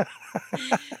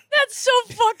 That's so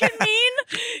fucking mean.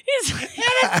 He's Hey,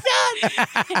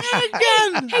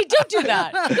 don't do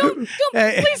that. Don't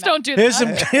Hey, Please don't do here's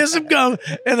that. here's some gum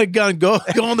and a gun. Go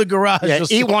in the garage. Yeah,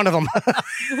 You'll eat one of them.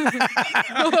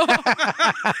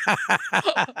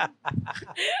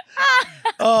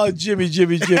 Oh, Jimmy.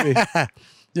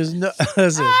 There's no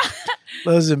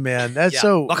listen, man. That's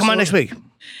so. I'll come on next week.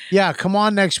 Yeah, come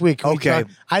on next week. Can we Okay.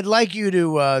 talk- I'd like you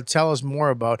to tell us more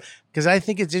about, because I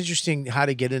think it's interesting how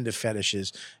to get into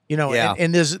fetishes. You know, Yeah.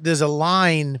 and there's a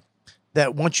line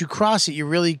that once you cross it, you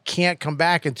really can't come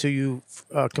back until you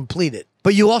complete it.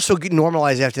 But you also get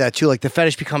normalize after that too. Like the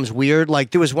fetish becomes weird.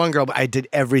 Like there was one girl, but I did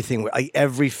everything, like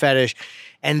every fetish.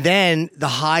 And then the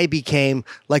high became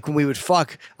like when we would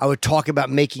fuck, I would talk about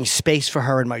making space for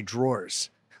her in my drawers.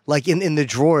 Like in the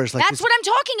drawers. Like That's what I'm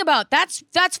talking about.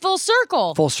 That's full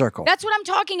circle. full circle. That's what I'm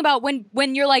talking about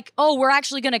when you're like, oh, we're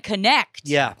actually gonna connect.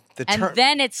 yeah. The And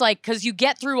then it's like, because you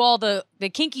get through all the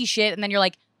kinky shit, and then you're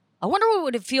like, I wonder what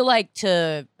would it feel like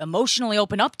to emotionally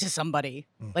open up to somebody.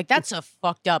 Like that's a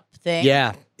fucked up thing.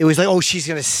 yeah. It was like, oh, she's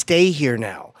going to stay here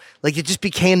now. Like it just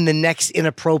became the next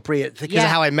inappropriate because Yeah.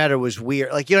 how I met her was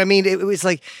weird. Like, you know what I mean? It was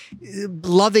like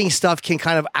loving stuff can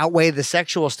kind of outweigh the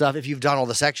sexual stuff. If you've done all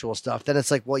the sexual stuff, then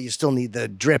it's like, well, you still need the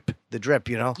drip,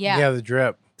 you know? Yeah. The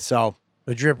drip. So,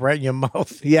 The drip right in your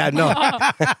mouth. yeah, no.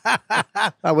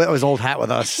 That was old hat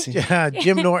with us. Yeah,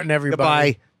 Jim Norton,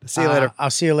 everybody. Goodbye. See you later.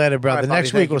 I'll see you later, brother. All right,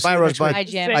 Next Bobby, week thank we'll you. see Bye, you next Rosebud. week. Hi,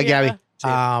 Jim. Bye,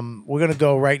 Gabby. We're going to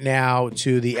go right now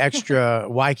to the extra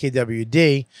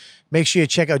YKWd. Make sure you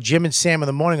check out Jim and Sam in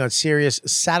the morning on Sirius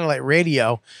Satellite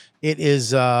Radio. It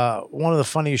is one of the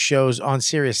funniest shows on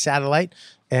Sirius Satellite,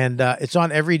 and it's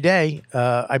on every day,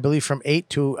 I believe, from 8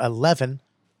 to 11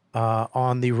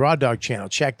 on the Raw Dog channel.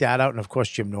 Check that out. And, of course,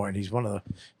 Jim Norton. He's one of the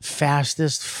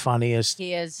fastest, funniest,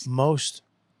 He is. most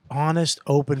honest,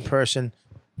 open person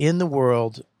in the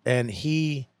world. And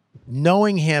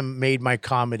knowing him made my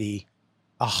comedy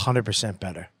 100%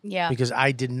 better. Yeah. Because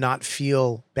I did not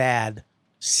feel bad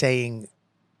saying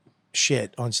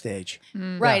shit on stage.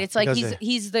 Right. Yeah, It's like because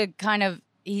he's the kind of,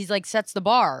 he's like sets the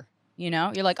bar, you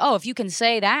know? You're like, oh, if you can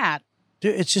say that.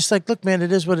 Dude, it's just like, look, man,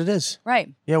 it is what it is. Right.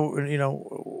 Yeah, you know,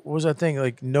 what was that thing?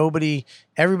 Like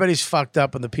everybody's fucked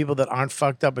up, and the people that aren't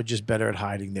fucked up are just better at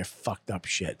hiding their fucked up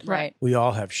shit. Right. We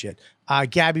all have shit.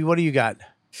 Gabby, what do you got?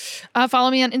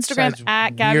 Follow me on Instagram Besides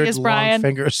at Gabby weird, is long Brian.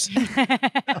 fingers.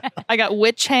 I got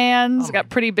witch hands. I got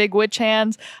pretty big witch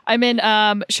hands. I'm in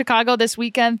Chicago this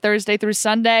weekend, Thursday through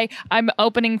Sunday. I'm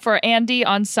opening for Andy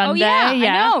on Sunday. Oh, yeah. I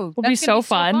know. Will be That's gonna so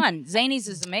fun. Zany's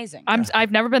is amazing.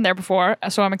 I've never been there before,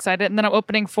 so I'm excited. And then I'm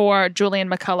opening for Julian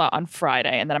McCullough on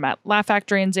Friday. And then I'm at Laugh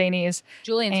Factory and Zany's.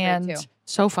 Julian's and great too.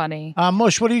 so funny.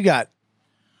 Mush, what do you got?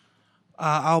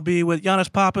 I'll be with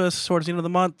Giannis Papas towards the end of the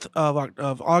month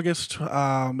of August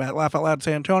at Laugh Out Loud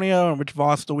San Antonio, and Rich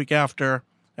Voss the week after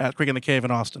at Creek in the Cave in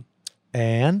Austin.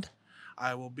 And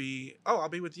I'll be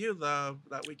with you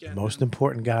that weekend. most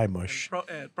important guy, Mush.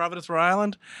 At Providence, Rhode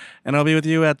Island, and I'll be with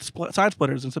you at Side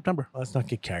Splitters in September. Let's not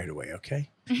get carried away, okay?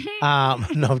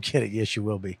 No, I'm kidding. Yes, you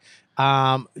will be.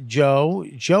 Joe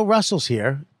Russell's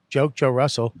here. Joe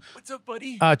Russell. What's up,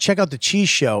 buddy? Check out the Cheese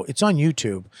Show. It's on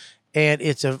YouTube, and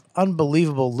it's an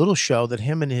unbelievable little show that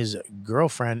him and his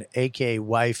girlfriend, aka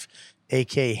wife,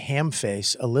 aka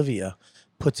Hamface, Olivia,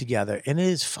 put together, and it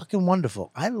is fucking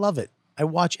wonderful. I love it. I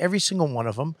watch every single one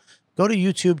of them. Go to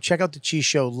YouTube, check out the Cheese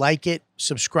Show, like it,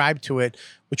 subscribe to it.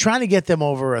 We're trying to get them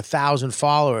over 1,000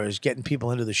 followers, getting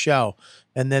people into the show,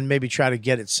 and then maybe try to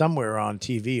get it somewhere on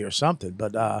TV or something.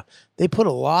 But they put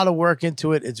a lot of work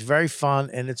into it. It's very fun,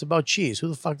 and it's about cheese. Who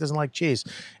the fuck doesn't like cheese?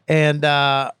 And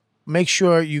make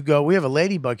sure you go. We have a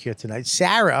ladybug here tonight.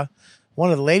 Sarah,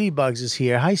 one of the ladybugs, is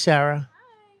here. Hi, Sarah.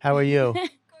 How are you?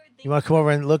 You want to come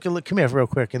over and look? Come here real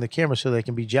quick in the camera so they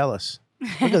can be jealous.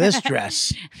 Look at this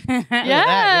dress. Look at that. You're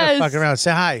Yes. fucking around.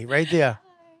 Say hi right there.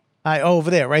 Hi,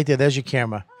 over there, right there. There's your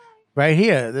camera. Right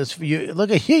here. This you look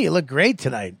at you. You look great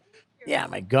tonight. Yeah,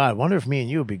 my God. Wonder if me and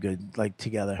you would be good like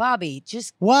together. Bobby,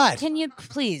 just What? can you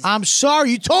please? I'm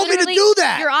sorry. You told me to Literally, do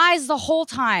that. Your eyes the whole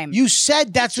time. You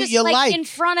said that's what just you like. in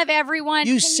front of everyone.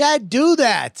 You Can said do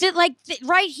that. sit like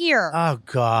right here. Oh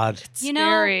God. you know,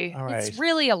 Scary. All right. it's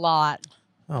really a lot.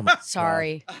 Oh my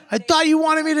Sorry, God. I thought you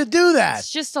wanted me to do that.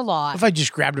 it's just a lot. If I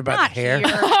just grabbed her by Not the hair.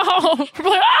 here. Oh,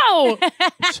 oh.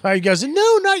 Sorry, you guys.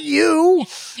 No, not you.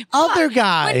 Other When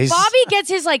guys. Bobby gets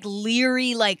his like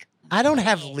leery, like I don't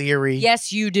have leery.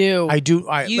 yes, you do. I do. All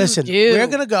right, You listen. do. We're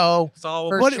gonna go. It's all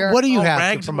For What sure. What do you all have to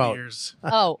rags and promote? ears.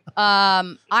 I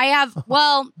have.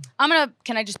 Well,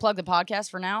 can I just plug the podcast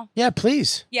for now? Yeah,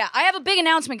 please. Yeah, I have a big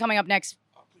announcement coming up next.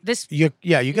 You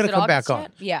You got to it come back August on.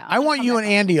 yet? Yeah, I want you and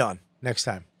Andy on next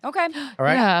time. Okay. All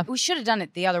right. Yeah. We should have done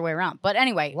it the other way around, but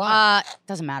anyway, Why?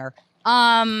 doesn't matter.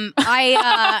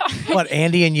 What,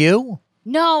 Andy and you?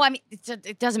 No, I mean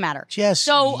it doesn't matter. Just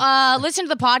So listen to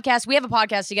the podcast. We have a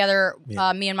podcast together,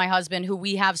 Yeah. me and my husband, who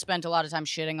we have spent a lot of time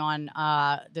shitting on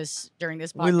during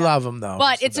this podcast. we love him though.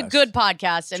 But He's it's the a best. good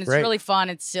podcast and it's great. really fun.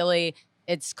 It's silly.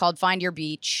 It's called Find Your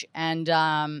Beach, and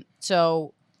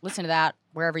so listen to that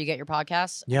wherever you get your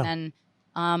podcasts. Yeah. And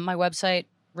then my website,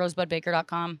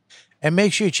 rosebudbaker.com. And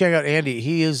make sure you check out Andy.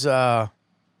 He is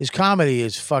his comedy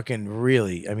is fucking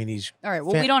really. I mean, he's All right.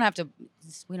 Well, we don't have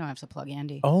to plug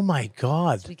Andy. Oh my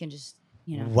God. We can just,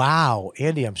 you know. Wow,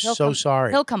 Andy, I'm He'll so come-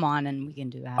 sorry. He'll come on and we can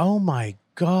do that. Oh my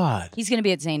God. He's going to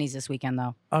be at Zany's this weekend,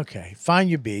 though. Okay, find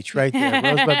your beach right there.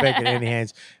 Rosebud Bacon, Andy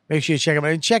Haynes. Make sure you check him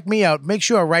out. And check me out. Make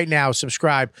sure right now,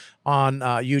 subscribe on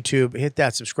YouTube. Hit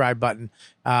that subscribe button.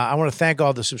 I want to thank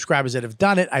all the subscribers that have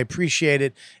done it. I appreciate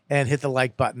it. And hit the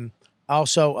like button.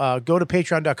 Also, go to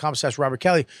patreon.com/Robert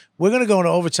Kelly. We're going to go into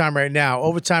overtime right now.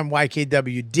 Overtime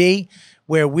YKWd,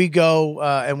 where we go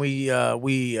and we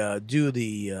do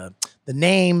the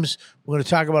names. We're going to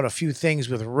talk about a few things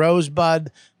with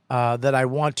Rosebud that I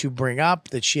want to bring up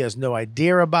that she has no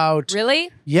idea about. Really?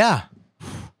 Yeah.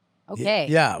 Okay.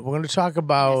 Yeah. We're going to talk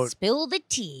about. Spill the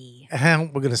tea, We're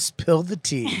going to spill the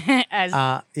tea.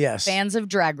 as Yes. fans of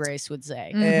Drag Race would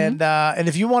say. And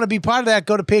if you want to be part of that,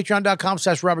 go to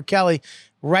patreon.com/Robert Kelly.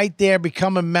 Right there,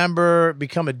 become a member,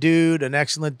 become a dude, an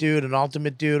excellent dude, an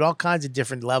ultimate dude, all kinds of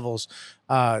different levels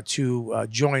to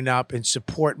join up and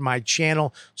support my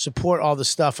channel, support all the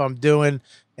stuff I'm doing.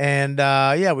 And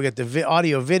yeah, we got the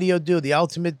audio video dude, the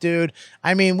ultimate dude.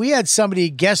 I mean, we had somebody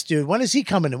guest dude. When is he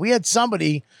coming in? We had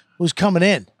somebody who's coming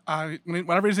in.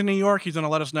 Whenever he's in New York, he's going to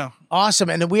let us know.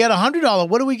 Awesome. And then we had $100.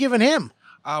 What are we giving him?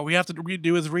 We have to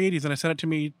redo his read. He's going to send it to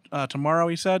me tomorrow,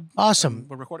 he said. Awesome.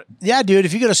 We'll record it. Yeah, dude.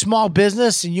 If you got a small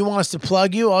business and you want us to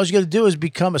plug you, all you got to do is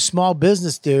become a small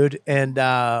business dude, and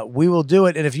we will do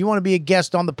it. And if you want to be a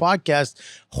guest on the podcast,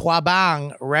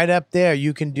 Huabang, right up there,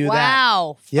 you can do that.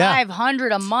 Wow. Yeah.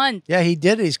 $500 a month. Yeah, he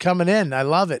did it. He's coming in. I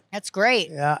love it. That's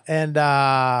great. Yeah, and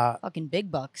Fucking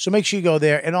big bucks. so make sure you go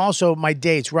there. And also my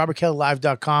dates,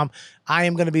 robertkellylive.com. I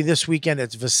am going to be this weekend at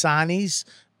Vasani's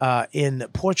in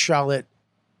Port Charlotte,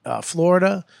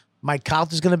 Florida. Mike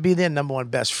Calta's going to be there, number one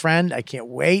best friend. I can't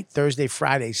wait. Thursday,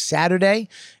 Friday, Saturday.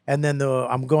 And then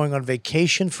I'm going on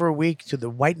vacation for a week to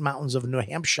the White Mountains of New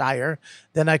Hampshire.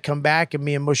 Then I come back, and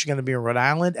me and Mush are going to be in Rhode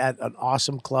Island at an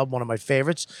awesome club, one of my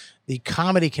favorites, the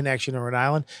Comedy Connection in Rhode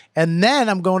Island. And then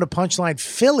I'm going to Punchline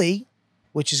Philly,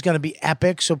 which is going to be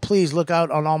epic. So please look out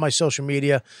on all my social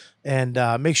media and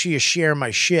make sure you share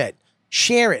my shit.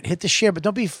 Share it. Hit the share, but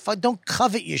don't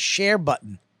covet your share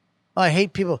button. Oh, I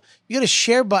hate people. You got a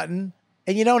share button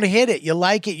and you don't hit it. You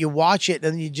like it, you watch it,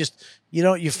 and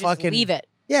you fucking leave it.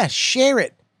 Yeah, share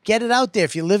it. Get it out there.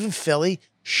 If you live in Philly,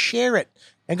 share it.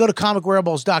 And go to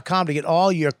comicwearables.com to get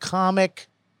all your comic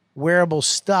wearable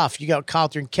stuff. You got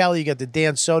Calter and Kelly, you got the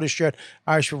Dan Soda shirt,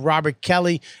 Irish with Robert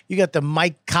Kelly, you got the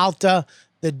Mike Calta,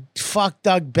 the Fuck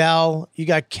Doug Bell, you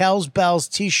got Kel's Bell's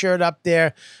t-shirt up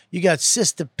there, you got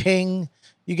Sister Ping,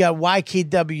 you got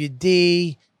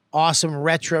YKWd. Awesome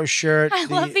retro shirt. I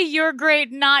love the "You're great,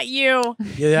 not you."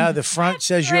 Yeah, the front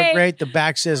says great. you're great. The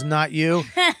back says not you.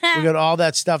 We got all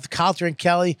that stuff. Calter and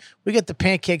Kelly. We got the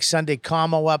Pancake Sunday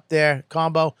combo up there.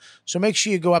 So make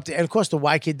sure you go up there. And of course, the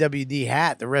YKWd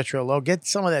hat, the retro logo. Get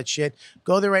some of that shit.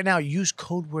 Go there right now. Use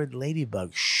code word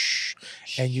Ladybug. Shh.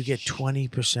 And you get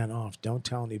 20% off. Don't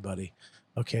tell anybody.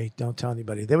 Okay, don't tell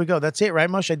anybody. There we go. That's it, right,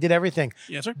 Mush? I did everything.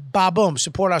 Yes, sir. Ba-boom.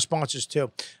 Support our sponsors, too.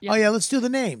 Oh, yeah, let's do the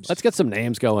names. Let's get some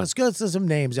names going. Let's go to some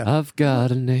names. I've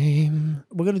got a name.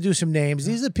 We're going to do some names.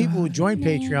 These are the people who join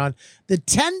Patreon. The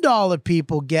 $10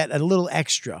 people get a little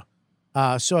extra.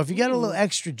 So if you get a little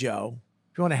extra, Joe,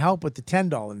 if you want to help with the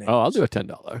 $10 names. Oh, I'll do a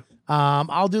 $10.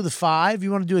 I'll do the $5.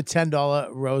 You want to do a $10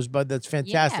 Rosebud? That's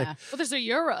fantastic. Yeah. Well, there's a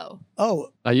euro.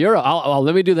 Oh, A euro.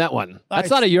 Let me do that one. That's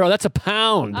right. not a euro. That's a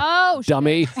pound. Oh,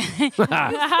 Dummy.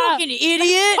 Fucking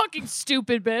idiot. fucking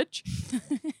stupid bitch.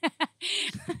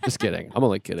 Just kidding. I'm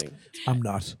only kidding. I'm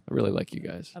not. I really like you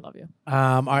guys. I love you.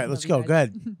 All right, let's go. Go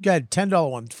ahead.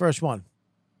 $10 one. First one.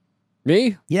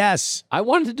 Me? Yes. I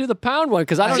wanted to do the pound one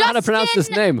because I don't know how to pronounce this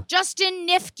name. Justin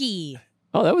Nifke.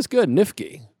 Oh, that was good.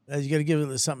 Nifke. You got to give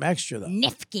it something extra, though.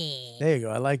 Nifke. There you go.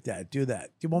 I like that. Do that.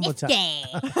 Do one more time.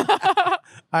 Nifke. All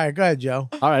right, go ahead, Joe.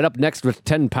 All right, up next with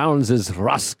 10 pounds is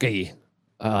Roski.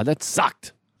 That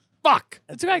sucked. Fuck.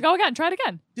 It's okay. Go again. Try it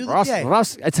again. Do the J.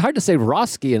 It's hard to say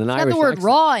Roski in an Got Irish the word accent.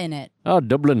 raw in it. Oh,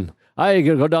 Dublin. I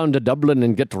go down to Dublin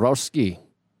and get Roski.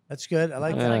 That's good. I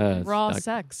like that. Uh, Like raw it's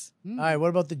sex. All right, what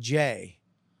about the J?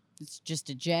 It's just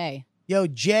a J. Yo,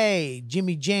 Jay,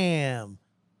 Jimmy Jam,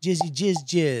 Jizzy Jizz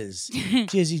Jizz,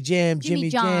 Jizzy Jam, Jimmy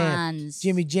Jam, John's.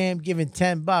 Jimmy Jam giving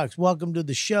 $10. Welcome to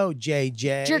the show,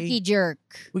 JJ. Jerky Jerk.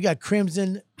 We got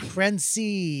Crimson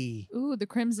Frenzy. Ooh, the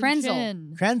crimson Krenzel.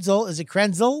 chin. Krenzel, is it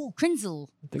Krenzel? Krenzel.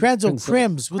 Krenzel,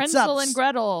 Crims, what's up? Krenzel and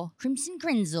Gretel. Crimson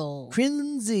Krenzel.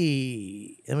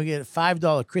 Crimsy. And we get a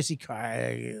 $5 Chrissy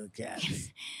card.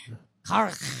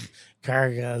 What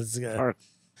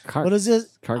is it?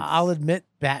 Car- I'll admit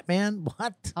Batman.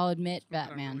 What? I'll admit Really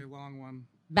Batman. long one.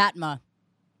 Batma.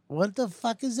 What the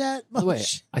fuck is that? By the way,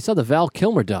 I saw the Val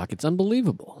Kilmer doc. It's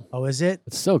unbelievable. Oh, is it?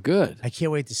 It's so good. I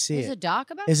can't wait to see There's a it. doc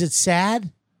about Is it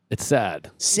sad? It's sad.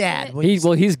 Sad. When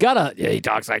you He's got a. Yeah, he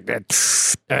talks like that.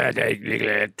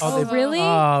 Oh, really?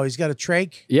 Oh, he's got a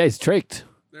trach. Yeah, he's traked.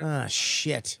 Ah,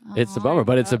 shit. It's a bummer,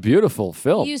 but it's a beaubeautifple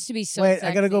film. He used to be so Wait,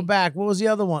 I gotta go sexy. back. What was the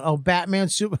other one? Oh, Batman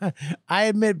Super. I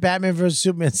admit Batman vs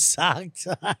Superman sucked.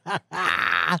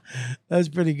 That's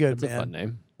pretty good, That's a man. fun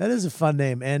name. That is a fun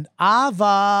name. And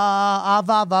Ava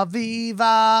Va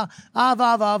Viva,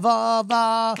 Ava Va Va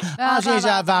Va, She's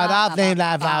a va da thing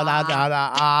la va la da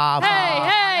da Ava.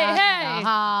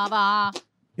 Hava.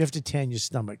 You have to tan your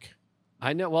stomach.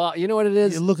 I know. Well, you know what it You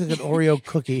is. look like an Oreo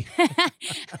cookie.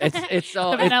 It's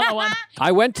The vanilla one.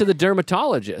 I went to the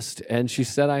dermatologist and she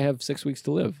said I have 6 weeks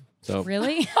to live. So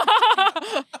Really?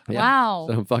 yeah. Wow.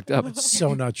 So I'm fucked up.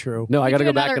 So not true. No, I got to Can we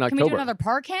go do back in another- Can we do October. another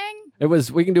park hang? It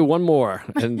was. We can do one more,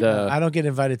 and I don't get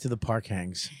invited to the park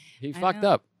hangs. he I fucked know.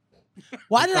 up.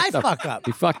 Why did I fucked up. fuck up?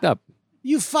 He fucked up.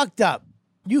 You fucked up.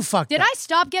 You fucked Did up. I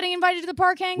stop getting invited to the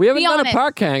park hang? We haven't Be done honest. a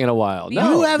park hang in a while. Be No,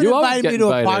 honest. You haven't always invited get me to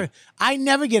a invited. park. I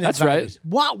never get That's invited.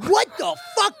 right. What the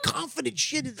fuck confident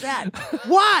shit is that?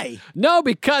 Why? No,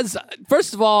 because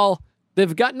first of all,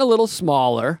 they've gotten a little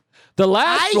smaller. The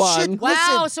last I one. should- Wow,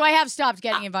 Listen. so I have stopped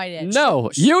getting invited.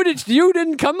 No, you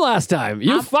didn't come last time.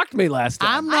 You fucked me last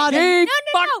time. I'm not- He No,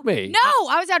 fucked me. No,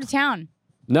 I was out of town.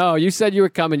 No, you said you were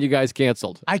coming. You guys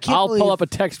canceled. I can't I'll believe- pull up a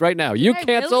text right now. You Did I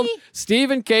canceled. really?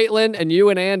 Steve and Caitlin and you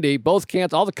and Andy both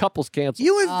canceled. All the couples canceled.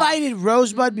 You invited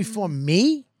Rosebud before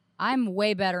me? I'm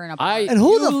way better in a I park. And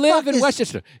who you the live fuck in is-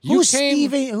 Westchester. You Who's came.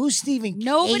 Steven? Who's Stephen?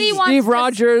 Nobody Cage? wants Steve to-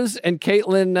 Rogers and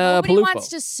Caitlin Nobody Palufo. wants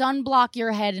to sunblock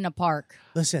your head in a park.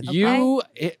 Listen,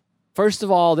 First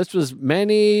of all, this was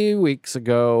many weeks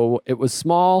ago. It was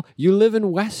small. You live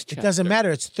in Westchester. it doesn't matter.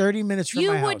 It's 30 minutes from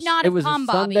You my would house. not It have was come, a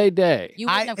Bobby. Sunday day. You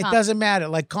wouldn't have It come. doesn't matter.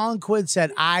 Like Colin Quinn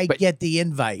said, I But- get the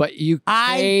invite. But you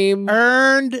I came.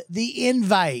 earned the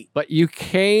invite. But you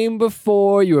came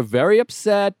before. You were very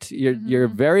upset. You're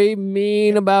very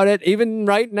mean about it. Even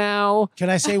right now, Can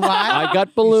I say why? I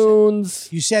got balloons.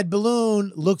 You said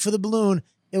balloon. Look for the balloon.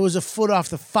 It was a foot off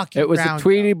the fucking It was a ground.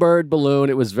 Tweety Bird balloon.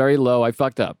 It was very low. I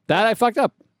fucked up. I fucked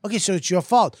up. Okay, so it's your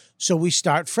fault. So we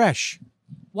start fresh.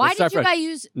 Why Let's did start you fresh. guys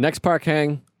use? Next park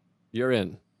hang, you're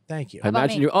in. Thank you. I about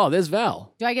imagine me? you. Oh, there's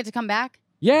Val. Do I get to come back?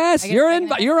 Yes, I get a you're second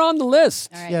in. again? You're on the list.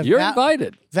 All right. Yeah, You're Val-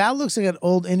 invited. Val looks like an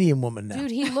old Indian woman now.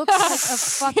 Dude, he looks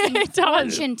like a fucking He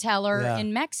does. fortune teller Yeah.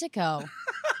 in Mexico.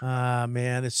 Ah,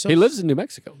 man, it's so. He lives in New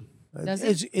Mexico. Does he?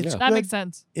 It's Yeah. good. That makes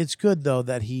sense. It's good though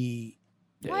that he.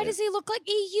 Why does he look like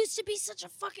he used to be such a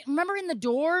fucking? Remember in The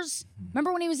Doors?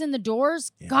 Remember when he was in The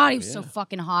Doors? God, he was so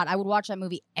fucking hot. I would watch that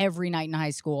movie every night in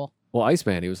high school. Well,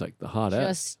 Iceman, he was like the hot ass.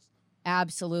 Just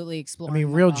absolutely I exploring. mean,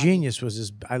 my Real body. Genius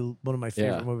was one of my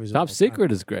favorite Yeah. movies. of Top all time.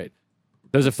 Secret is great.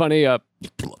 There's a funny.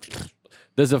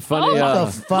 There's a funny. What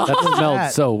the fuck that was smelled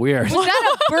that? so weird. Was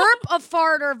that a burp, a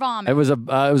fart, or vomit? It was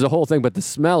a whole thing, but the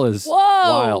smell is Whoa.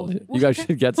 wild. You guys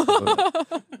should get some of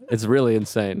it. It's really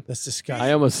insane. That's disgusting.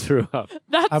 I almost threw up.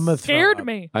 That I'm gonna throw scared up.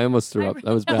 me. I almost threw up.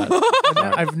 That was bad.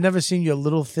 I've never seen your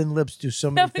little thin lips do so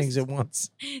many That was- things at once.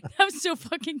 That was so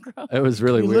fucking gross. It was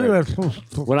really You weird. literally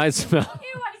went, When I smell,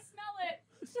 Ew, I smell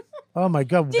it. oh my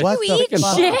god! Did what you the eat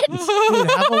fuck? shit? Dude,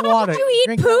 have a water. Did you eat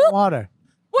Drink poop? that water.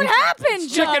 What happened,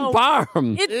 Joe? chicken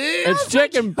parm. It's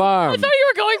chicken parm. I thought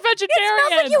you were going It vegetarian.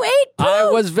 smells like you ate poop. I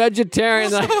was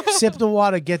vegetarian. Sip the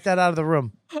water. Get that out of the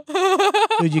room,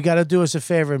 dude. You got to do us a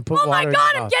favor and put Oh my water. god, in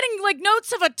your I'm mouth. getting like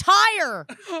notes of a tire.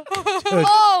 Dude,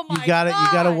 Oh my You got to god.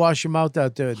 You got to wash your mouth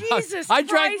out, dude. Jesus I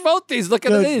drank Christ. both these. Look at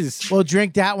Dude, these. well,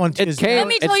 drink that one too. It It's came- Let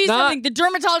me tell It's you not- something. The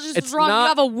dermatologist it's was wrong. not- You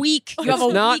have a week. You have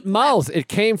It's a not week mouth. It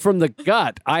came from the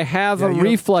gut. I have Yeah, a you have-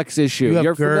 reflex issue. You have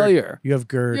You're GERD. familiar. You have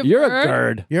GERD. You're a GERD?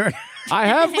 GERD. You're. I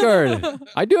have GERD.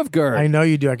 I do have GERD. I know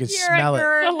you do. I can You're smell a it.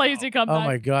 girl. A lazy comeback. Oh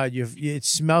my god! It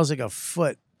smells like a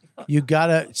foot. You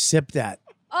gotta sip that.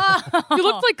 Oh, You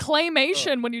looked like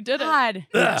claymation when you did it. God.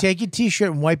 Take your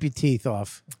t-shirt and wipe your teeth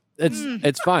off.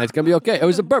 It's fine. It's gonna be okay. It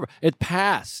was a burp. It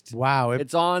passed. Wow.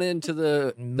 It's on into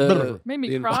the Made me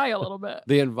the envi- cry a little bit.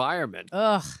 the environment.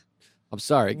 Ugh. I'm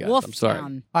sorry, guys. Wolf I'm sorry.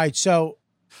 down. All right. So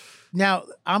now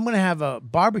I'm gonna have a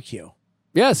barbecue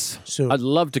Yes, soon. I'd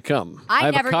love to come. I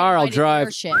have never a car. get I'll invited to drive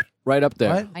your shit. right up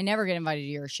there. What? I never get invited to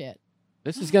your shit.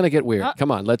 This is gonna get weird.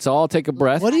 Come on, let's all take a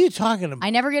breath. What are you talking about? I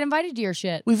never get invited to your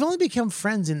shit. We've only become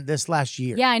friends in this last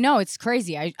year. Yeah, I know. It's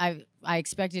crazy. I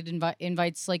expected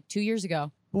invites like 2 years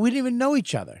ago. But we didn't even know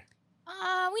each other.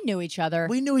 We We knew each other.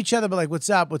 We knew each other, but like, what's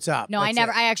up? What's up? No, That's I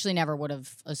it. actually never would have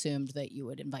assumed that you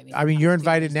would invite me. I mean, you're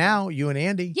invited now. You and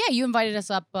Andy. Yeah, you invited us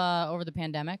up over the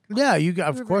pandemic. Yeah, you got, You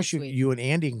of were course very you sweet. you and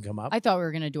Andy can come up. I thought we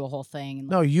were gonna do a whole thing. And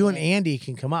No, like, you and say- Andy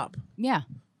can come up. Yeah.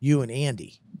 You and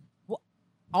Andy.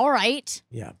 All right.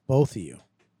 Yeah, both of you.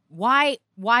 Why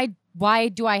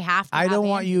do I have to? I have don't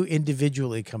want Andy? you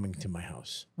individually coming to my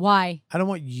house. Why? I don't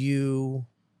want you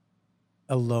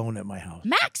alone at my house.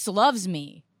 Max loves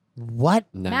me. What?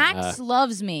 Nah. Max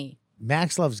loves me.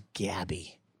 Max loves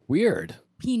Gabby. Weird.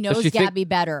 He knows she think- Gabby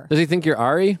better. Does he think you're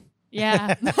Ari?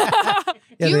 Yeah.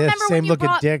 Yeah, Do you they have remember the same when you looking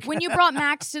brought dick. when you brought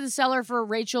Max to the cellar for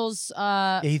Rachel's?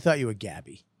 Yeah, he thought you were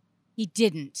Gabby. He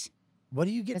didn't. What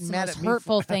are you That's getting the mad most at me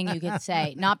hurtful for? thing you could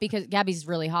say. Not because Gabby's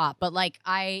really hot, but like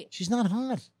She's not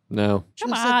hot. No. She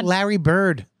Come looks like on. Larry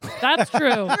Bird. That's true.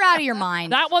 you're out of your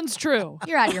mind. That one's true.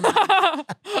 You're out of your mind.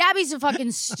 Gabby's a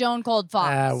fucking stone cold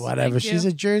fox. Whatever. Thank She's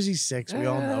you. a Jersey 6. We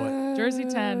all know Jersey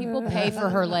 10. People pay for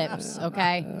her lips.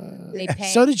 Okay, they it. pay.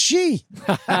 So did she.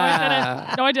 No,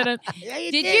 I didn't. Yeah,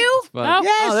 you Did you? But- No.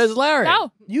 Yes. Oh, there's Larry.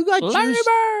 No, You got Larry juice.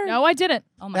 Bird. no, I didn't.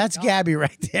 Oh my That's God. Gabby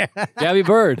right there. Gabby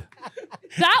Bird.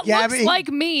 That Gabby, looks like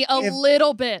me a if-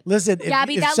 little bit. Listen,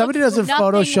 Gabby, if that somebody looks doesn't nothing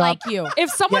Photoshop, like you. If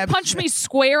someone Gabby- punched me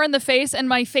square in the face and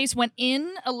my face went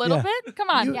in a little Yeah. bit, come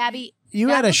on. Gabby, you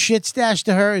that had a looks- shit stash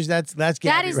to hers. That's Gabby.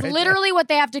 that is right there. literally what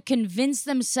they have to convince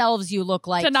themselves you look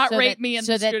like To not so rape that- me in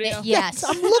so the that studio. yes,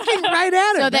 I'm looking right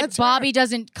at her. so that That's her. Bobby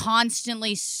doesn't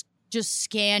constantly just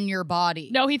scan your body.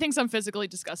 No, he thinks I'm physically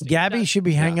disgusting. Gabby No. should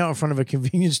be hanging out in front of a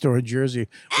convenience store in Jersey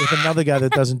with another guy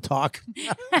that doesn't talk.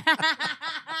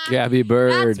 Gabby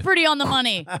Bird. That's pretty on the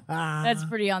money. That's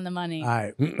pretty on the money. All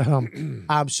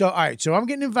right. So all right. So I'm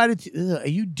getting invited to. Are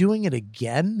you doing it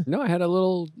again? No, I had a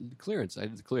little clearance. I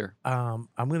did the clear. I'm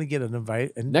gonna get an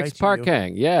invite. Next to Park you.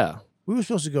 Hang. Yeah. We were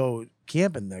supposed to go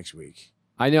camping next week.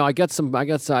 I know. I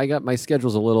got my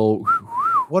schedule's a little.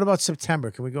 What about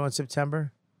September? Can we go in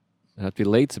September? It'll have to be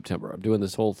late September. I'm doing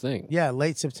this whole thing. Yeah,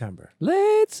 late September.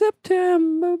 Late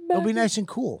September. It'll be nice and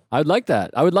cool. I'd like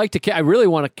that. I would like to. I really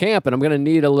want to camp, and I'm going to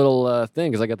need a little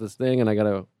thing because I got this thing, and I got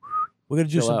to. We're gonna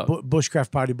do Chill some out.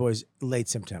 Bushcraft Party Boys late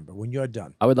September when you're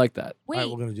done. I would like that. Wait, All right,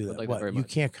 we're gonna do that. like that What? very You much.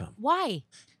 can't come why?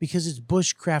 because it's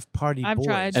Bushcraft Party I've Boys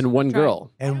tried. And one Tried.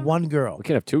 girl. and one girl, We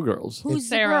can't have two girls. Who's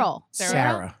Sarah. the girl?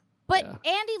 Sarah. But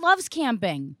Yeah. Andy loves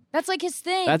camping. That's like his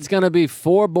thing. That's going to be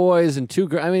 4 boys and 2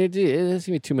 girls. I mean, it's going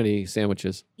to be too many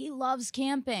sandwiches. He loves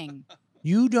camping.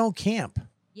 You don't camp.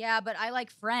 Yeah, but I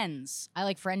like friends. I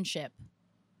like friendship.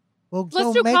 Well, Let's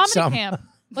don't do make comedy some. camp.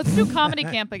 Let's do comedy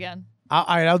camp again. All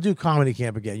right, I'll do comedy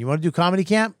camp again. You want to do comedy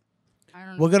camp? I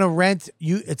don't know. We're gonna rent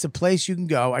you. It's a place you can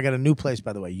go. I got a new place,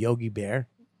 by the way, Yogi Bear,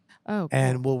 Oh,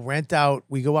 and we'll rent out.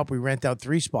 We go up. We rent out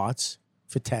 3 spots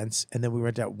for tents, and then we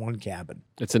rent out 1 cabin.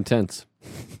 It's intense.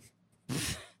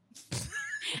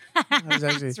 That was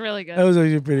actually, it's really that good. was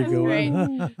actually a pretty good Great.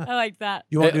 one. I like that.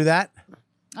 You want to do that?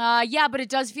 Yeah, but it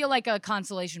does feel like a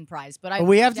consolation prize. But But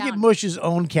we I'm have to get down. Mush his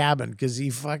own cabin because he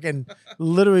fucking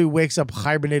literally wakes up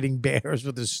hibernating bears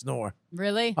with his snore.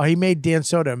 Really? Oh, he made Dan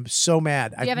Soda. I'm so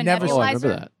mad. you have a never. Oh, I remember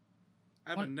Nebulizer?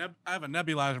 that. I have a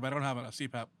nebulizer, but I don't have a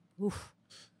CPAP. Oof.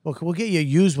 Well, we'll get you a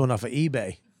used one off of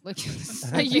eBay. Look,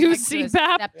 A used CPAP?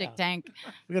 septic tank.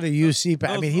 We got a used CPAP.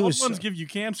 I mean, he was. Those ones give you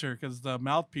cancer because the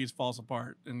mouthpiece falls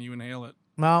apart and you inhale it.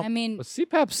 Well, I mean, Well,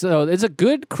 CPAP's, it's a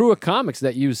good crew of comics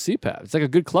that use CPAP. It's like a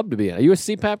good club to be in. Are you a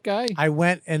CPAP guy? I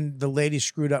went and the lady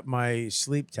screwed up my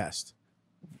sleep test.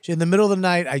 In the middle of the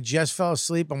night, I just fell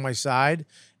asleep on my side,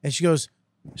 and she goes,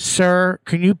 "Sir,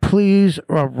 can you please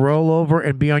roll over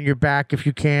and be on your back if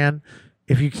you can?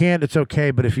 If you can't, it's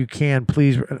okay, but if you can,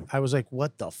 please." I was like,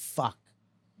 "What the fuck?"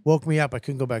 Woke me up. I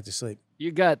couldn't go back to sleep.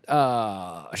 You got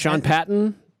Sean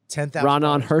Patton, 10,000.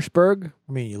 Ronan Hirschberg.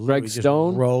 I mean, you Greg literally just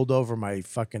Stone. rolled over my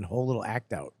fucking whole little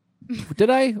act out. Did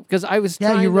I? Because I was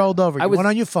Yeah, trying you to- rolled over. I You was- went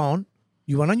on your phone.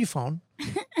 You went on your phone,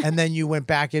 and then you went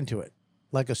back into it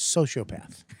like a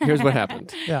sociopath. Here's what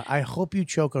happened. Yeah, I hope you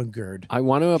choke on GERD. I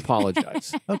want to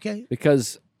apologize Okay.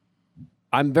 because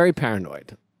I'm very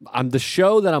paranoid. The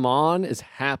show that I'm on is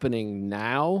happening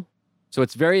now. So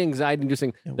it's very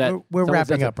anxiety-inducing. Yeah, that we're someone's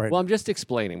wrapping done up right Well, I'm just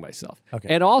explaining myself. Okay.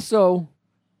 And also,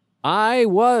 I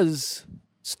was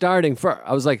starting for.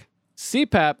 I was like,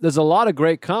 CPAP. There's a lot of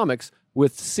great comics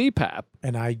with CPAP.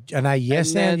 And I yes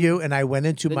And then- and you and I went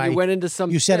into Then my. you went into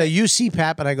some. You said, "Are thing. you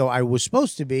CPAP?" And I go, "I was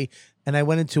supposed to be." And I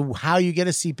went into how you get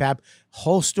a CPAP.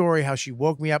 Whole story, how she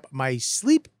woke me up. My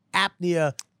sleep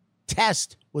apnea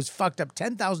test was fucked up.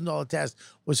 $10,000 test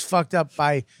was fucked up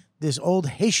by this old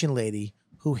Haitian lady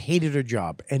who hated her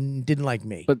job and didn't like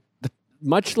me. But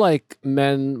much like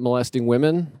men molesting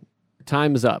women,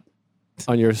 time is up.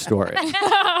 on your story.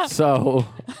 So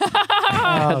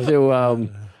I had to.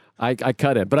 I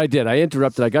cut it, but I did. I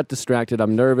interrupted. I got distracted.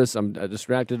 I'm nervous. I'm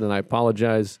distracted, and I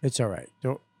apologize. It's all right.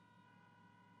 Don't.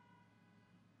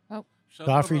 Shut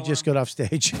Godfrey the just alarm. got off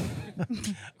stage. All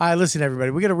right, listen,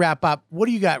 everybody. We're going to wrap up. What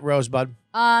do you got, Rosebud?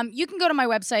 You can go to my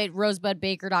website,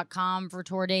 rosebudbaker.com for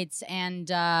tour dates and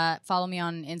follow me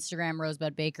on Instagram,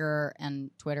 rosebudbaker, and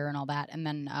Twitter and all that. And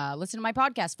then listen to my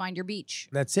podcast, Find Your Beach.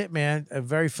 That's it, man. A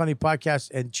very funny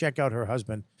podcast. And check out her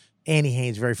husband, Annie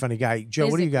Haynes, very funny guy. Joe,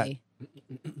 what do you got? Physically.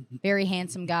 Very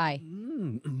handsome guy.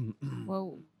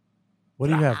 Whoa. What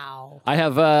do you have? Wow. I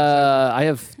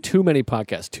have too many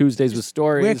podcasts. Tuesdays with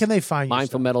Stories. Where can they find you?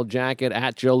 Mindful Metal Jacket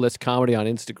at Joe List Comedy on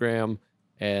Instagram,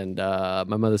 and My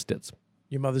Mother's Tits.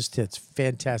 Your mother's tits.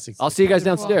 Fantastic. I'll see you guys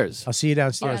downstairs. I'll see you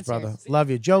downstairs, Downstairs. brother. Love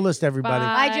you. Joe List, everybody.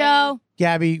 Bye. Hi, Joe.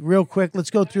 Gabby, real quick,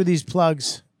 let's go through these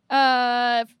plugs.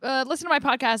 Listen to my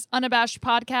podcast, Unabashed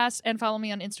Podcast, and follow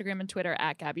me on Instagram and Twitter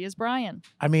at Gabby is Brian.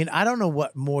 I mean, I don't know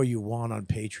what more you want on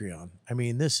Patreon. I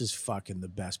mean, this is fucking the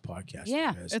best podcast.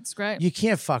 Yeah, there is. It's great. You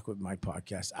can't fuck with my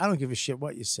podcast. I don't give a shit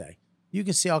what you say. You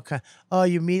can say all kind. Oh,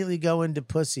 you immediately go into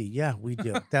pussy. Yeah, we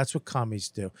do. That's what commies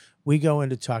do. We go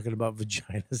into talking about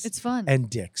vaginas. It's fun. And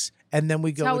dicks, and then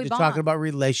we how go we into bond. talking about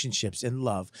relationships and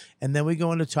love, and then we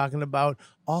go into talking about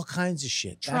all kinds of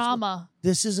shit. That's what- Trauma.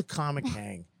 this is a comic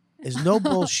hang. There's no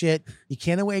bullshit. You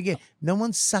can't away again. No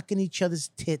one's sucking each other's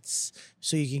tits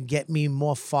so you can get me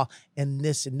more and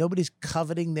this, and nobody's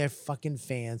coveting their fucking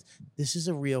fans. This is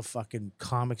a real fucking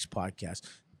comics podcast.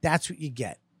 That's what you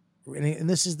get. And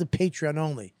this is the Patreon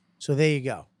only. So there you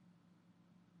go.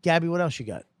 Gabby, what else you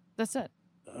got? That's it.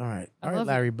 All right. I All right, love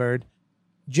you. Larry Bird.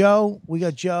 Joe, we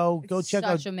got Joe. Go check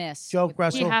Such out a miss. Joe with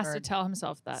Russell. He Larry has to Bird. tell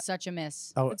himself that. Such a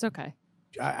miss. Oh, It's okay.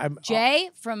 I'm Jay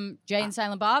from Jay and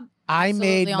Silent Bob. I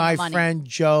absolutely made on my the money. friend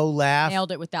Joe laugh.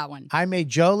 Nailed it with that one. I made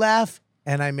Joe laugh,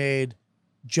 and I made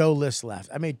Joe List laugh.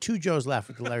 I made two Joes laugh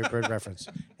with the Larry Bird reference,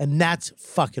 and that's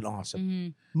fucking awesome.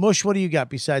 Mhm. Mush, what do you got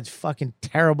besides fucking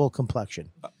terrible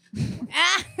complexion?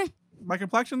 Ah! My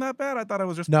complexion that bad? I thought I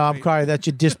was just. No, I'm great. sorry. That's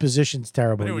your disposition's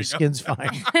terrible. There Your we go. skin's fine.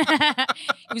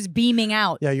 He was beaming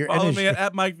out. Yeah, your Follow energy. me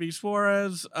at Mike V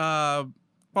Suarez.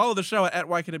 Follow the show at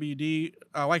YKWD,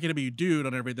 YKW Dude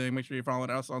on everything. Make sure you're following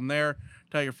us on there.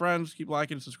 Tell your friends. Keep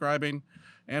liking and subscribing.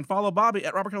 And follow Bobby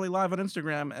at Robert Kelly Live on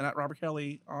Instagram and at Robert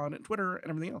Kelly on Twitter and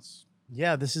everything else.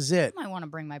 Yeah, this is it. I want to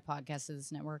bring my podcast to this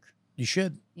network. You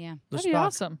should. Yeah. Let's That'd be talk.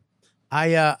 awesome.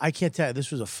 I can't tell you. This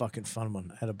was a fucking fun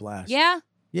one. I had a blast. Yeah?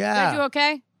 Did you Yeah.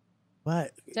 okay?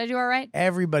 But Did you all right?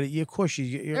 everybody, of course,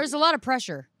 There's a lot of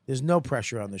pressure. there's no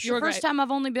pressure on the show. You were First great. time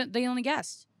I've only been the only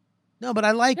guest. No, but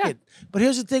I like Yeah. it. But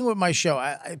here's the thing with my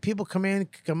show: people come in,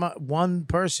 come up, one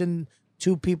person,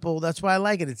 two people. That's why I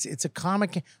like it. It's a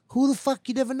comic. Who the fuck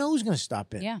you never know who's gonna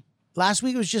stop in? Yeah. Last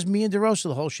week it was just me and DeRosa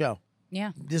the whole show.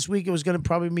 Yeah. This week it was gonna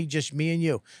probably be just me and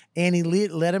you. Annie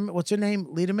Letterman. What's her name?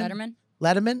 Letterman.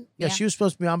 Letterman? Yeah, Yeah. she was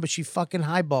supposed to be on, but she fucking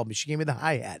highballed me. She gave me the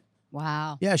hi hat.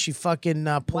 Wow. Yeah, she fucking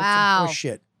pulled Wow. some horse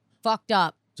shit, Fucked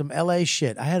up. some LA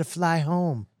shit. I had to fly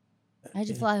home. I had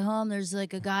to fly home. There's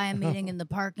like a guy I'm meeting in the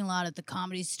parking lot at the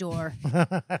Comedy Store.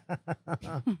 All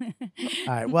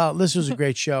right. Well, this was a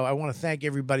great show. I want to thank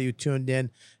everybody who tuned in.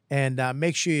 And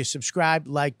make sure you subscribe,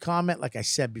 like, comment, like I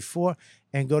said before,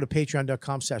 and go to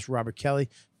patreon.com/Robert Kelly.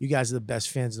 You guys are the best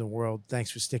fans in the world. Thanks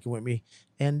for sticking with me.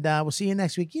 And we'll see you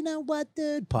next week. You know what,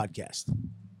 dude? Podcast.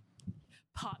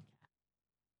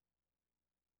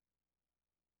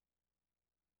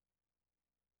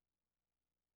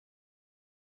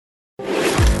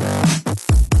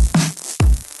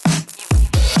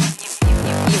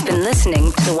 You've been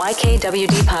listening to the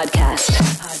YKWD podcast.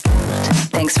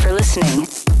 Thanks for listening.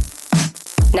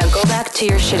 Now go back to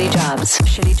your shitty jobs.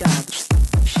 Shitty jobs.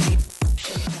 Shitty